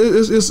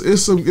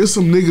it's some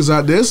niggas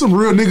out there. There's some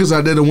real niggas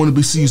out there that want to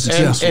be see you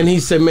successful. And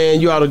he said,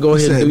 "Man, you ought to go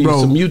ahead and do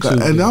some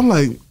YouTube." And I'm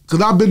like,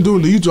 because I've been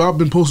doing the YouTube. I've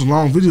been posting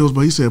long videos,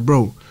 but he said,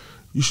 "Bro,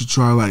 you should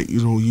try like, you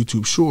know,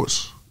 YouTube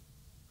Shorts."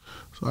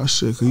 So I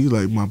said, cause he's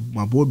like,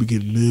 my boy be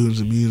getting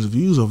millions and millions of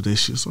views over that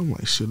shit. So I'm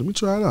like, shit, let me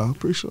try it out. I'm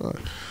pretty sure.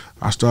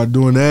 I started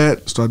doing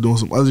that, started doing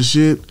some other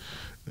shit.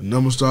 The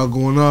numbers start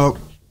going up.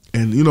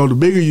 And, you know, the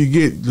bigger you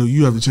get,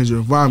 you have to change your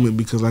environment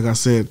because, like I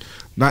said,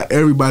 not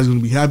everybody's going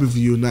to be happy for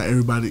you. Not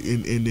everybody,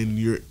 in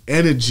your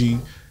energy,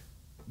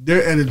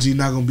 their energy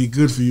not going to be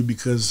good for you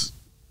because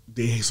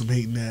they hate some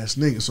hating ass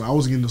niggas. So I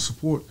was getting the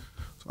support.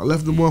 So I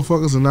left the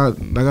motherfuckers,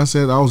 and like I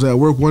said, I was at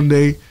work one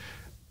day.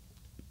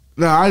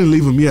 No, I didn't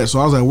leave them yet. So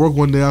I was at work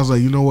one day. I was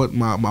like, you know what?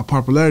 My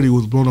popularity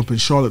was blown up in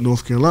Charlotte,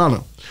 North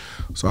Carolina.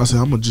 So I said,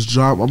 I'm going to just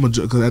drive.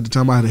 Because at the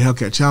time I had a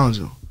Hellcat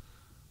Challenger.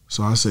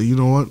 So I said, you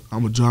know what?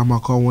 I'm going to drive my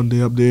car one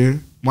day up there.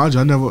 Mind you,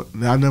 I never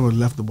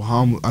left the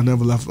Bahamas. I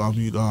never left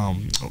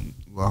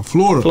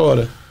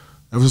Florida.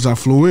 Ever since I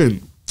flew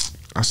in.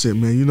 I said,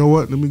 man, you know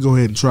what? Let me go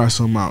ahead and try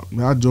something out.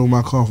 Man, I drove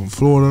my car from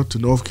Florida to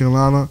North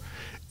Carolina.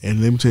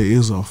 And let me tell you,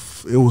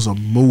 it was a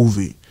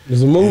movie.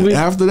 It's a movie. And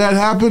after that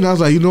happened, I was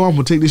like, you know, I'm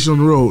gonna take this shit on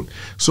the road.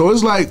 So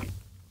it's like,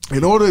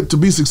 in order to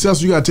be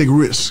successful, you gotta take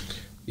risks.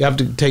 You have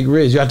to take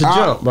risks. You have to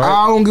jump, right?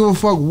 I don't give a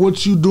fuck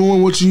what you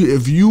doing.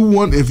 If you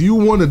want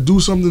to do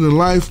something in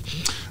life,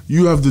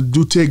 you have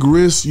to take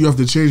risks. You have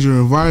to change your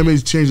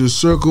environment, change your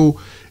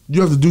circle. You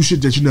have to do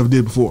shit that you never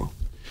did before.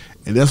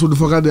 And that's what the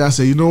fuck I did. I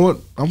said, you know what?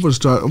 I'm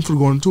gonna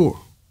go on tour.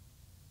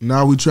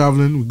 Now we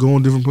traveling, we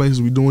going different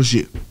places, we doing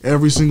shit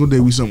every single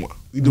day. We somewhere.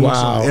 We doing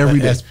something every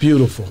day. That's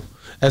beautiful.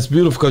 That's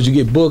beautiful because you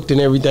get booked and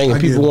everything, and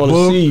people want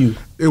to see you.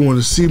 They want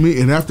to see me,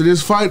 and after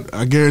this fight,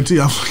 I guarantee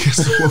I'll get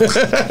some.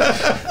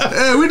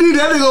 Hey, we need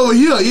that nigga over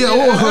here. Yeah,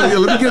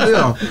 let me get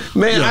there.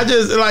 Man, yeah. I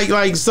just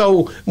like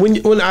so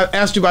when I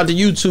asked you about the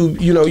YouTube,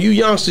 you know, you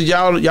youngsters,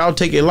 y'all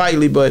take it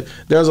lightly, but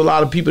there's a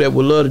lot of people that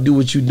would love to do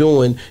what you're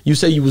doing. You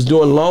say you was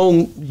doing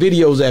long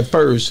videos at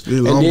first,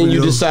 and then you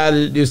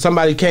decided if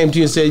somebody came to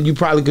you and said you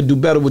probably could do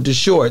better with the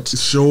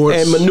shorts.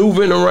 And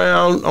maneuvering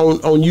around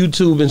on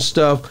YouTube and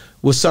stuff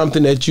was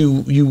something that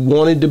you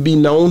wanted to be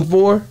known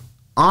for?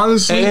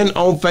 Honestly. And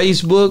on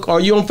Facebook. Are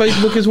you on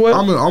Facebook as well?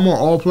 I'm on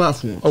all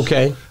platforms.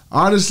 Okay.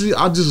 Honestly,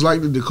 I just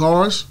liked the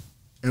cars,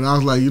 and I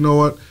was like, you know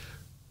what?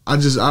 I'm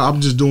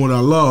just doing what I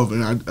love,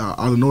 and I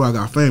don't know I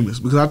got famous.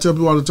 Because I tell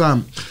people all the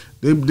time,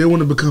 they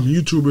want to become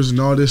YouTubers and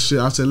all this shit.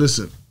 I said,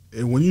 listen,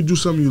 and when you do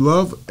something you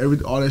love,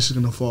 all that shit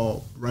gonna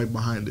fall right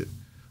behind it.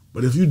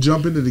 But if you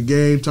jump into the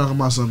game talking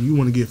about something, you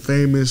want to get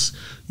famous,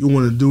 you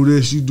want to do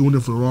this, you doing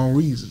it for the wrong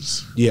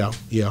reasons. Yeah.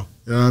 You know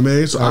what I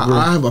mean? So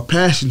I have a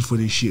passion for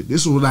this shit.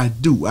 This is what I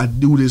do. I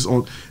do this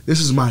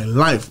this is my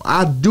life.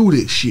 I do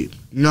this shit.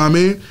 You know what I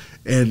mean?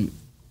 And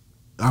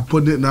I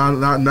put it now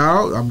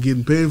I'm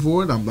getting paid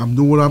for it. I'm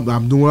doing what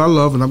I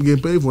love, and I'm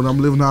getting paid for it. I'm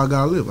living how I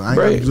gotta live.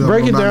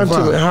 Break it down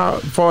to me, how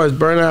far as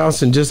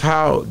burnouts and just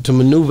how to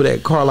maneuver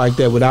that car like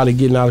that without it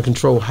getting out of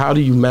control. How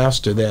do you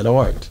master that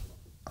art?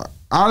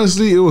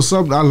 Honestly, it was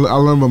something I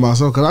learned by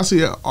myself because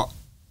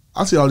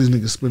I see all these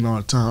niggas spinning all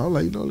the time. I was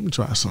like, you know, let me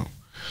try something.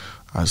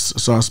 I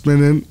started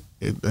spinning.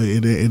 It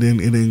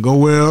didn't go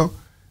well,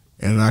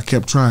 and I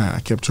kept trying. I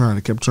kept trying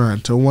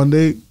until one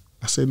day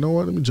I said, you know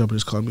what? Let me jump in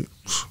this car. Let me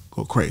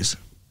go crazy.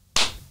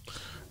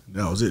 And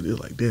that was it. It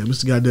was like, damn,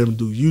 Mr. Goddamn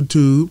do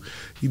YouTube.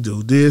 He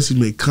do this. He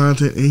make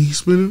content, and he's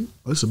spinning.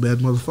 Oh, it's a bad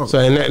motherfucker. So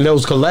and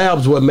those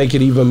collabs would make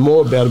it even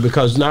more better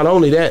because not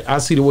only that, I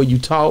see the way you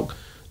talk,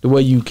 the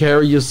way you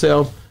carry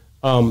yourself.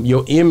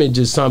 Your image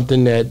is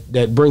something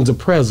that brings a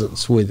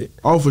presence with it.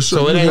 Oh, for sure.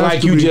 So it ain't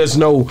like you just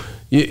know.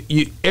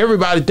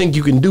 Everybody think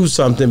you can do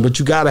something, but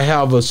you got to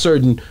have a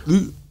certain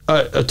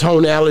a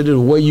tonality, the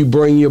way you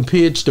bring your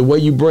pitch, the way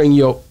you bring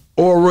your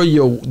aura,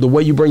 the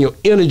way you bring your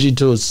energy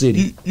to a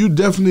city. You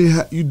definitely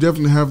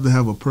have to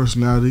have a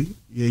personality.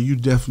 Yeah, you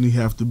definitely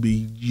have to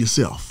be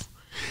yourself.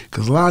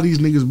 Because a lot of these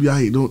niggas be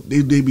out here,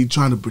 they be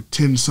trying to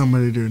pretend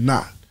somebody they're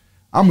not.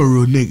 I'm a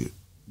real nigga.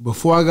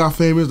 Before I got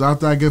famous,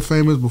 after I get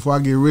famous, before I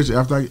get rich,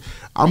 I'm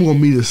gonna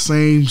be the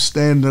same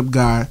stand-up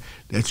guy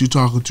that you're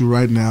talking to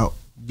right now,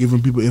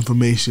 giving people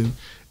information,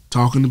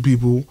 talking to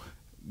people,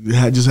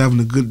 just having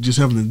a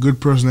good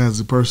person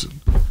as a person.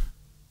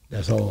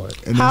 That's hard.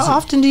 And how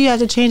often do you have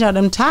to change out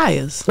them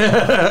tires?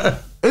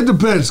 It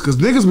depends, cause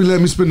niggas be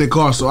letting me spin their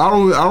car, so I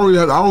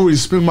don't really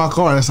spin my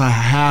car unless I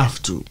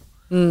have to.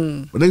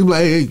 But they be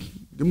like, hey,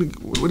 give me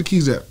where the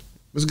keys at?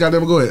 Mr.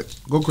 Goddamn, go ahead,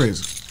 go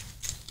crazy.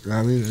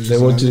 I mean, they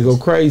want you to go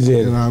crazy.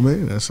 You know what I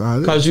mean? That's how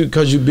it is.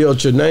 Because you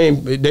built your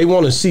name. They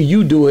want to see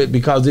you do it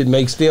because it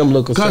makes them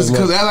look a certain way.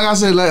 Because like I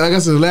said in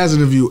the last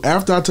interview,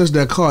 after I touched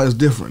that car, it's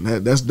different.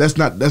 That's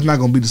not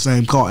gonna be the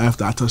same car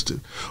after I touched it.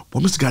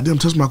 But Mr. Goddamn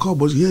touched my car,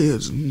 boys. Yeah,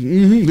 this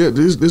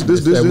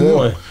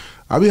one.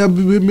 I be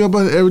hit me up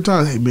every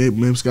time. Hey man,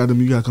 Mr.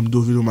 Goddamn, you gotta come do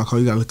a video on my car.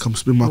 You gotta come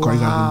spin my car. You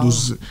gotta come do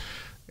this.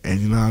 And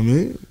you know what I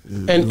mean?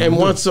 And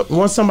once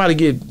somebody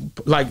get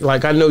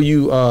like I know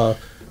you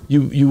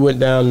went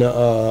down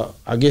to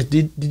I guess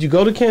did you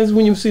go to Kansas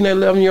when you seen that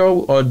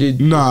 11-year-old or did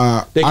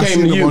they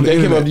came to you?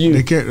 They came up to you.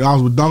 I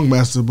was with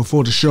DonkMaster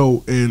before the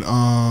show in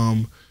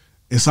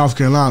South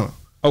Carolina.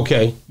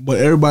 Okay. But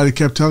everybody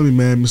kept telling me,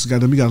 man, Mr.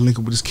 Goddamn, you gotta link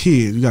up with this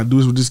kid. You gotta do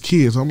this with this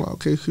kid. So I'm like,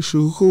 okay,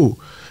 sure, cool.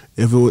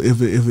 If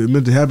it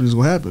meant to happen, it's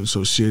gonna happen.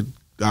 So shit.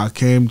 I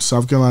came to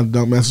South Carolina,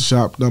 DonkMaster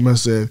shop. DonkMaster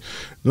said,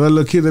 "You know that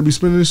little kid that be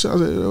spinning this shit?" I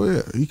said, "Oh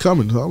yeah, he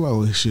coming." So I'm like,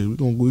 "Oh shit,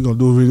 we gonna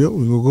do a video.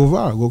 We gonna go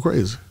viral, go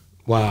crazy."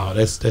 Wow,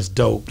 that's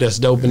dope. That's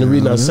dope. And the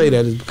reason I say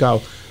that is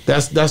because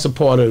that's a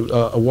part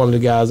of one of the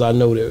guys I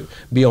know that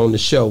be on the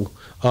show.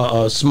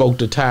 Smoke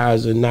the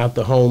tires and not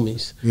the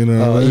homies. You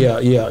know, yeah.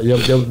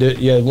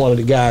 One of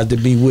the guys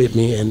that be with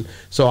me, and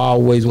so I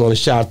always want to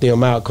shout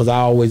them out because I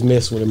always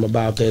mess with them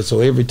about that.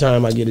 So every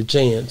time I get a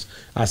chance,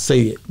 I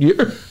say it.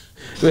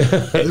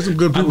 There's some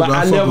good people. But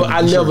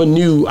I never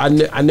knew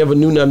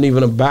nothing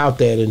even about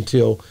that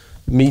until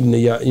meeting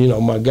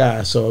my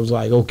guy. So I was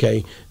like,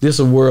 okay, this is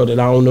a world that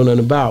I don't know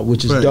nothing about,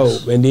 which is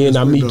dope. And then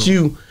I meet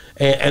you,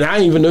 and I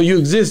didn't even know you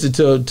existed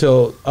till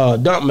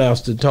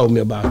DonkMaster told me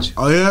about you.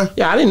 Oh yeah?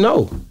 Yeah, I didn't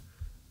know.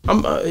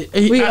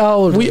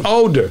 We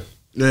older.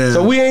 Yeah.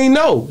 So we ain't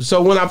know.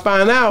 So when I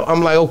find out,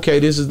 I'm like, okay,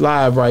 this is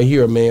live right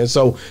here, man.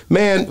 So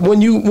man,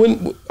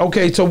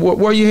 so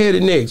where you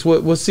headed next?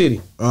 What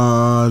city?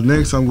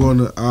 Next I'm going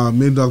to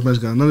me and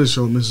DonkMaster got another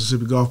show in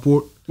Mississippi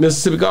Gulfport.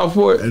 Mississippi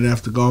Gulfport? And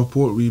after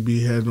Gulfport we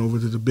be heading over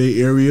to the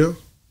Bay Area.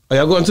 Are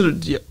y'all going to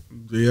the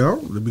Yeah.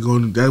 We'll be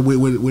going that way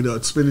where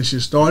the spinning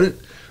shit started.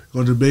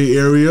 Go to the Bay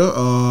Area,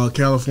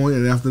 California,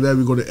 and after that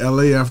we go to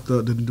LA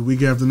after the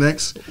week after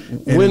next.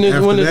 And when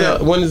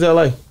is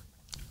LA?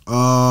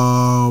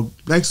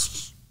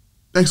 Next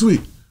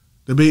week,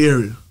 the Bay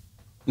Area.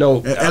 No,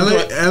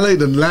 LA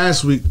the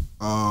last week.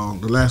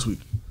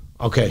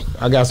 Okay,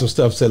 I got some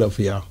stuff set up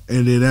for y'all.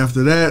 And then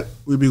after that,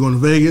 we'll be going to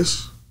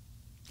Vegas.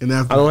 And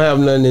after I don't have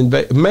nothing in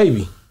Vegas.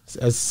 Maybe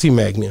that's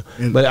C-Mac now,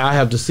 but I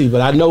have to see.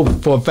 But I know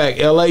for a fact,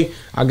 LA,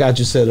 I got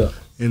you set up.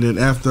 And then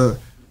after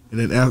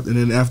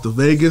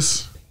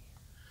Vegas,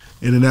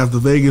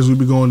 we'll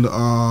be going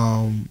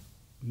to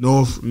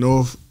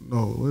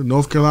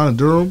North Carolina,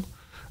 Durham.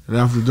 And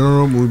after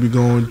Durham, we'll be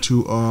going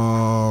to,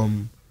 I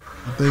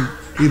think,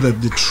 either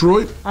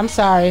Detroit. I'm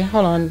sorry.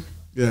 Hold on.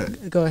 Yeah.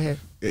 Go ahead.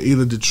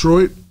 Either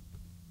Detroit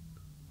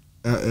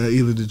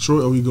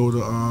or we go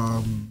to,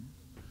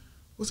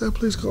 what's that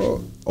place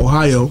called?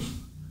 Ohio.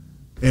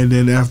 And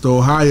then after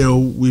Ohio,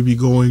 we'll be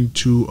going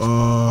to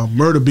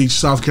Myrtle Beach,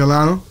 South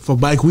Carolina for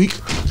Bike Week.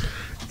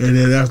 And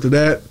then after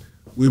that,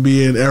 we'll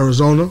be in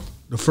Arizona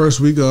the first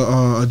week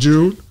of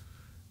June.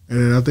 And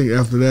then I think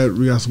after that,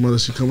 we got some other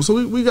shit coming.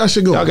 So we got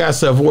shit going. Y'all got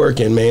stuff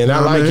working, man. I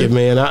like it,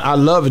 man. I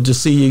love it to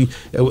see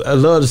you. I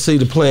love to see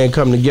the plan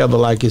come together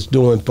like it's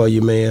doing for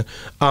you, man.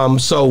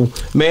 So,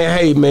 man,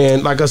 hey,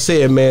 man, like I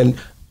said, man,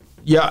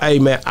 yeah, hey,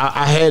 man,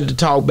 I had to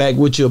talk back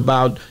with you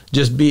about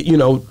just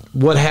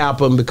what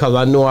happened because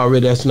I know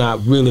already that's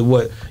not really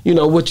what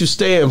you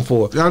stand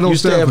for. You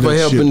stand for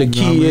helping the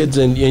kids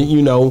and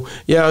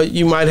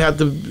you might have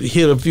to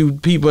hit a few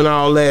people and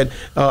all that.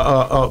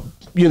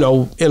 In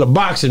a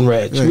boxing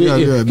match. Can we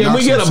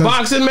get a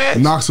boxing match?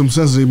 Knock some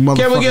sensitive motherfuckers.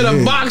 Can we get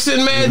a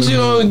boxing match?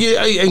 And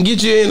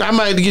get you in. I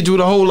might have to get you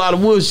with a whole lot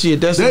of wood shit.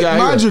 That's the guy.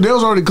 Mind you, they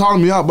was already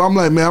calling me out, but I'm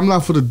like, man, I'm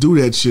not for to do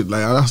that shit.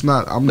 Like that's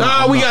not.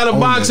 We got a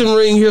boxing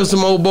ring here.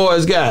 Some old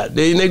boys got.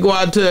 They go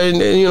out to and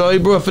they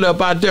rough it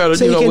up out there.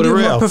 So you can with do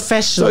a more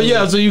professional.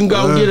 So you can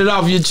go and get it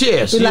off your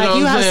chest. You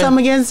have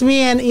something against me,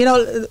 and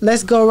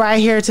let's go right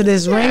here to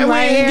this ring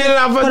right here. Get it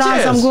off our chest. Put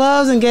on some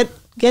gloves and get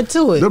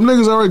to it. Them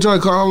niggas already trying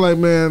to call. I'm like,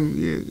 man,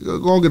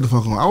 go and get the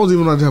fuck on. I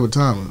wasn't even on the type of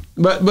time.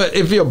 But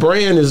if your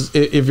brand is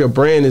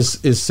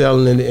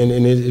selling it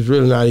and it's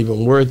really not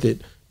even worth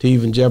it to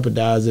even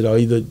jeopardize it or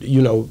either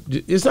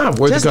it's not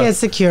worth it. Just get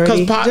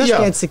security.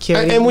 Get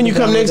security. And when you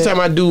come next time,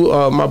 I do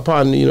my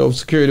partner,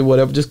 security,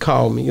 whatever. Just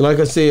call me. Like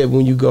I said,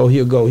 when you go,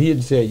 he'll go.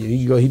 He'll tell you.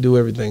 He go. He do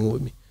everything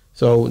with me.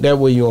 So that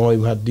way you don't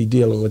even have to be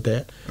dealing with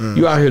that.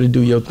 You out here to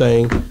do your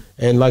thing.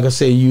 And like I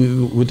said,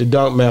 you with the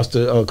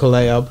DonkMaster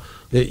collab.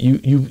 That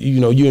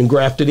you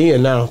engrafted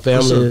in now,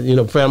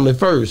 family, family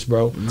first,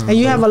 bro. And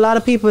you have a lot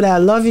of people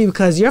that love you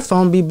because your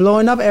phone be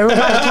blowing up. Everybody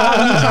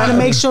calling you, trying to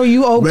make sure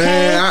you okay.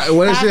 Man,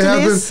 when that shit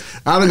happened,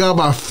 I done got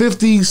about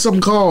 50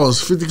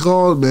 calls,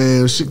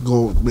 man. Shit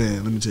go,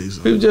 man. Let me tell you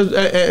something.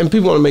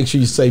 People want to make sure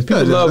you're safe.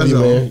 People love you,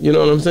 man. You know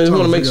what I'm saying? They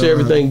want to make sure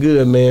everything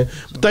good, man.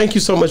 But thank you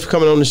so much for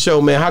coming on the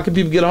show, man. How can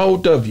people get a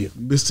hold of you?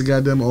 Mr.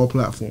 Goddamn all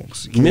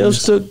platforms.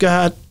 Mr.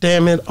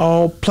 Goddamn it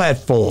all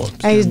platforms.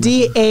 And it's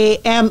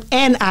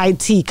DAMNIT.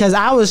 G-O-T, because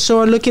I was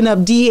sure looking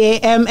up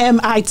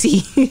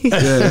D-A-M-M-I-T.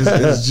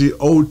 it's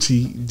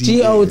G-O-T.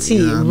 G-O-T,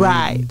 You know what I mean?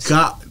 right.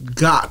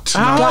 Got.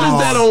 How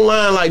is that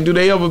online? Like, do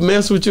they ever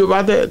mess with you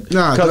about that?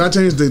 Nah, because I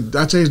changed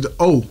the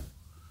O.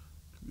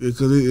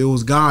 Because it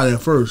was God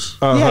at first.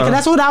 Yeah, because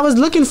that's what I was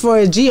looking for,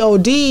 is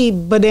G-O-D.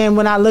 But then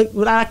when I looked,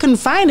 I couldn't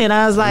find it.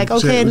 I was like,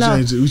 we changed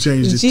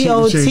the T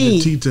to a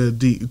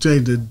D. We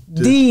changed the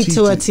D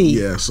to a T.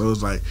 Yeah, so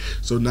it's like,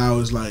 so now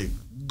it's like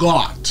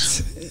God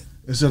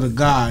instead of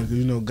God.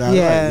 You know, God.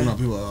 Yeah. Like,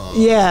 you know,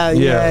 people.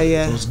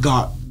 Yeah. So it's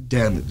God.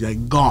 Damn it,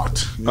 like God.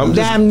 You know?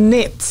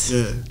 Damnit.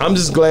 Yeah. I'm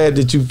just glad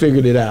that you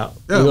figured it out.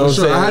 Yeah, you know what I'm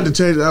sure. saying? I had to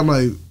change it. I'm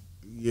like,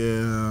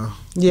 yeah.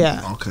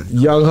 Yeah. Okay.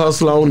 Young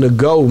hustler on the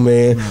go,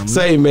 man.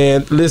 Say,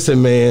 man,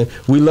 listen, man,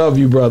 we love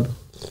you, brother.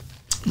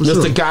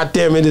 Mr.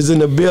 Gotdamnit is in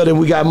the building.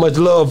 We got much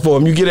love for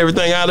him. You get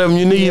everything out of him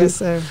you need? Yes,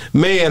 sir.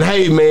 Man,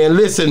 hey, man,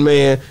 listen,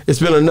 man. It's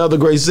been another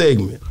great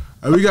segment.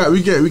 We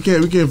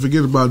can't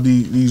forget about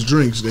these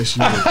drinks that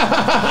she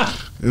made.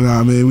 You know what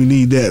I mean? We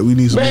need that. We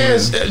need some Man,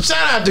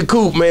 shout out to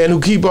Coop, man, who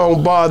keep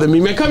on bothering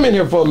me. Man, come in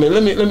here for a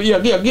minute. Let me,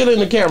 get in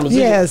the camera.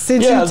 Yeah,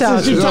 since you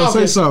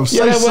talking. Say something.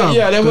 Yeah, that's what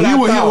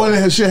I thought. When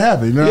that shit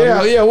happened. You know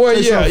Yeah, what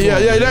I mean?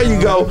 yeah. There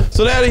you go.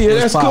 So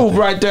that's Coop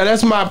right there.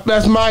 That's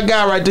my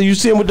guy right there. You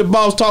see him with the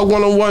Boss Talk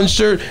 101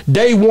 shirt.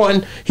 Day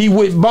one, he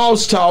with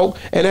Boss Talk,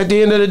 and at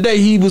the end of the day,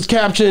 he was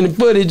capturing the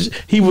footage.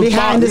 He was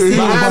behind the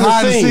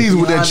scenes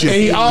with that shit.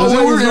 And he always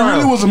it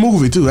really was a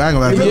movie too. I ain't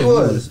gonna lie to you. It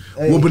was.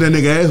 Whooping that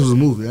nigga ass was a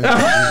movie.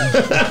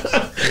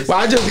 Well,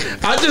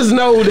 I just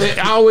know that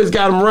I always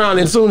got him around.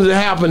 And as soon as it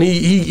happened,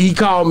 he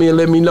called me and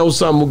let me know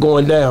something was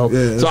going down.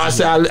 Yeah, so I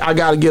said, I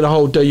got to get a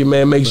hold of you,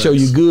 man. Make sure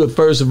you're good,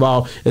 first of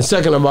all. And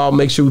second of all,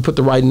 make sure we put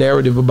the right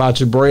narrative about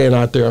your brand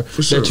out there.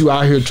 Sure. That you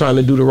out here trying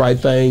to do the right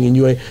thing. And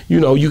you ain't,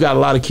 you got a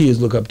lot of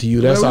kids look up to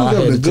you. That's all I had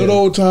to tell. A good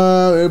old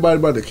time. Everybody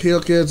about the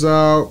Hellcats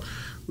out.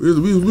 We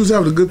was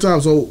having a good time.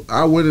 So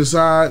I went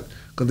inside.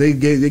 Cause they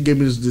gave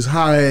me this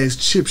high ass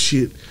chip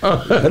shit.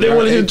 They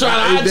wanted you to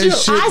try the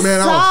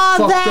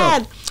hot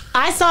chip.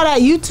 I saw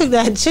that you took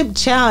that chip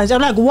challenge.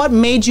 I'm like, what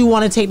made you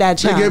want to take that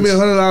challenge? They gave me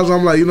 $100.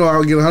 I'm like,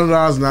 I'll get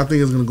 $100, and I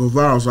think it's gonna go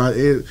viral. So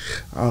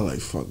I was like,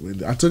 fuck,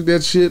 man. I took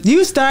that shit.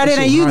 You started,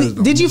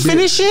 and did you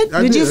finish it?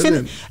 Did you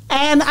finish?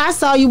 And I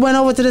saw you went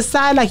over to the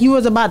side like you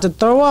was about to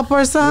throw up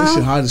or something. That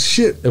shit hot as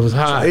shit. It was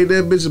hot. So I ate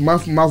that bitch, and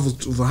my mouth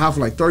was hot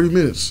for like 30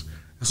 minutes.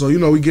 So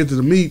we get to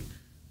the meat.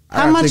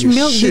 How much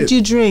milk did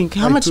you drink?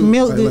 How much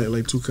milk did?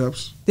 Like 2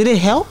 cups. Did it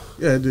help?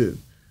 Yeah, it did.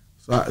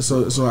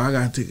 So I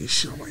gotta take this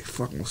shit. I'm like,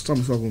 fuck, my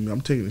stomach fucking with me. I'm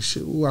taking this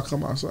shit. Ooh, I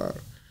come outside.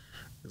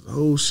 There's a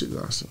whole shit.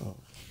 I said, oh.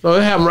 So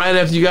it happened right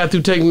after you got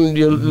through taking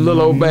your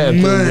little old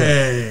bathroom.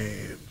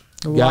 Man.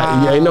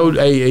 Wow. Ain't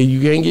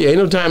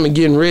no time in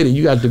getting ready.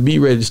 You got to be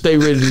ready. Stay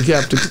ready. You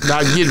have to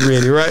not get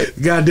ready, right?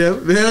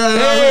 Goddamn.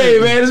 Hey,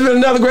 man, it's been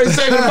another great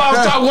segment of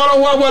Boss Talk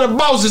 101 where the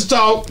bosses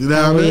talk. You know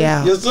what I mean?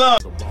 Yeah. Yes, sir.